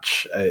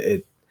watch.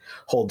 It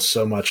holds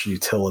so much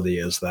utility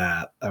as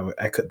that.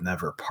 I could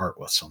never part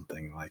with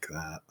something like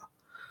that.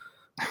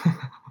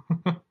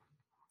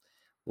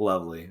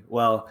 Lovely.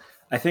 Well,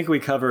 I think we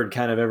covered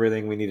kind of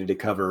everything we needed to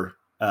cover.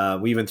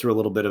 We even threw a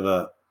little bit of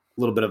a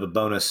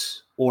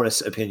bonus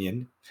Oris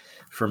opinion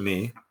from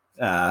me.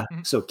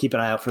 So keep an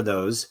eye out for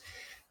those.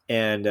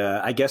 And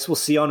I guess we'll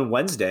see on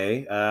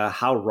Wednesday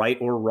how right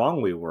or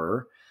wrong we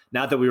were.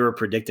 Not that we were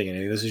predicting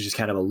anything. This is just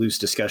kind of a loose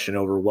discussion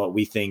over what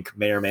we think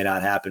may or may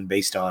not happen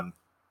based on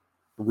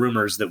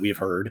rumors that we've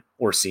heard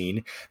or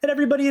seen that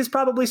everybody has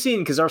probably seen,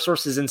 because our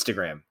source is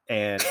Instagram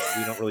and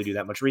we don't really do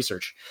that much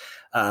research.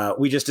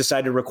 We just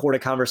decided to record a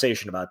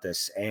conversation about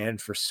this. And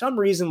for some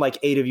reason, like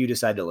 8 of you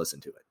decided to listen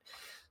to it.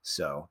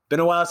 So been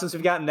a while since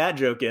we've gotten that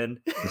joke in.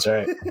 That's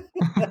right.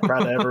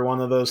 Proud of every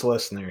one of those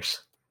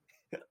listeners.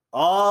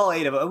 All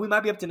 8 of them. We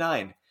might be up to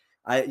 9.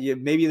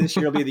 Maybe this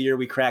year will be the year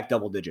we crack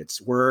double digits.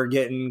 We're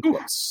getting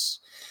close.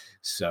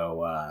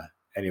 So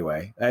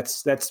anyway,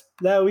 that's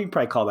we can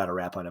probably call that a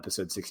wrap on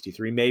episode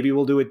 63. Maybe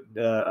we'll do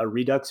a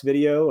Redux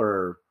video,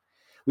 or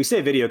we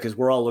say video because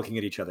we're all looking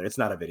at each other. It's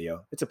not a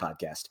video. It's a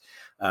podcast.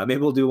 Maybe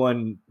we'll do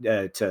one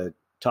to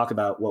talk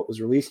about what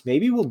was released.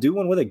 Maybe we'll do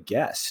one with a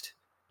guest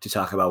to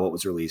talk about what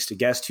was released. A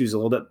guest who's a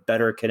little bit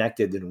better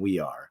connected than we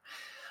are.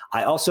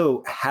 I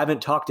also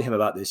haven't talked to him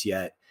about this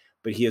yet,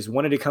 but he has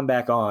wanted to come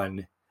back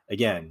on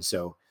again.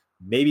 So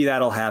maybe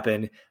that'll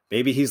happen.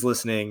 Maybe he's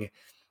listening.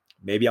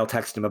 Maybe I'll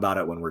text him about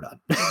it when we're done.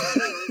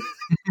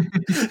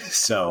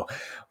 So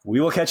we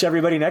will catch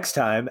everybody next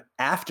time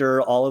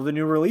after all of the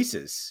new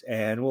releases,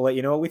 and we'll let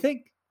you know what we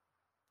think.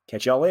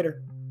 Catch y'all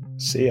later.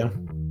 See ya.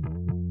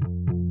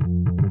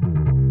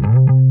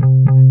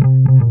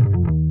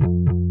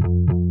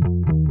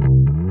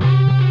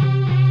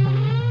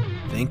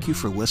 Thank you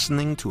for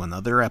listening to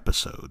another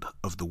episode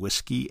of the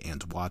Whiskey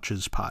and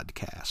Watches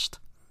podcast.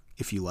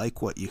 If you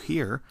like what you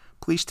hear,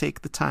 please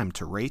take the time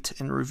to rate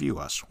and review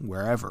us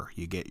wherever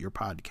you get your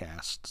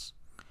podcasts.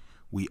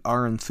 We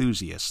are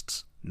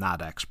enthusiasts,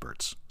 not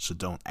experts, so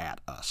don't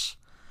 @ us.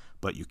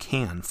 But you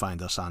can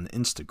find us on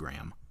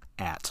Instagram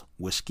at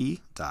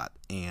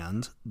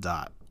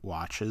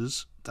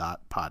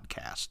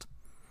whiskey.and.watches.podcast.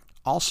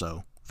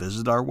 Also,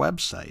 visit our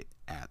website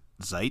at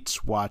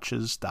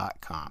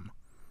zeitswatches.com.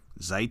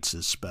 Zeitz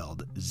is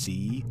spelled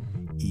Zeitz.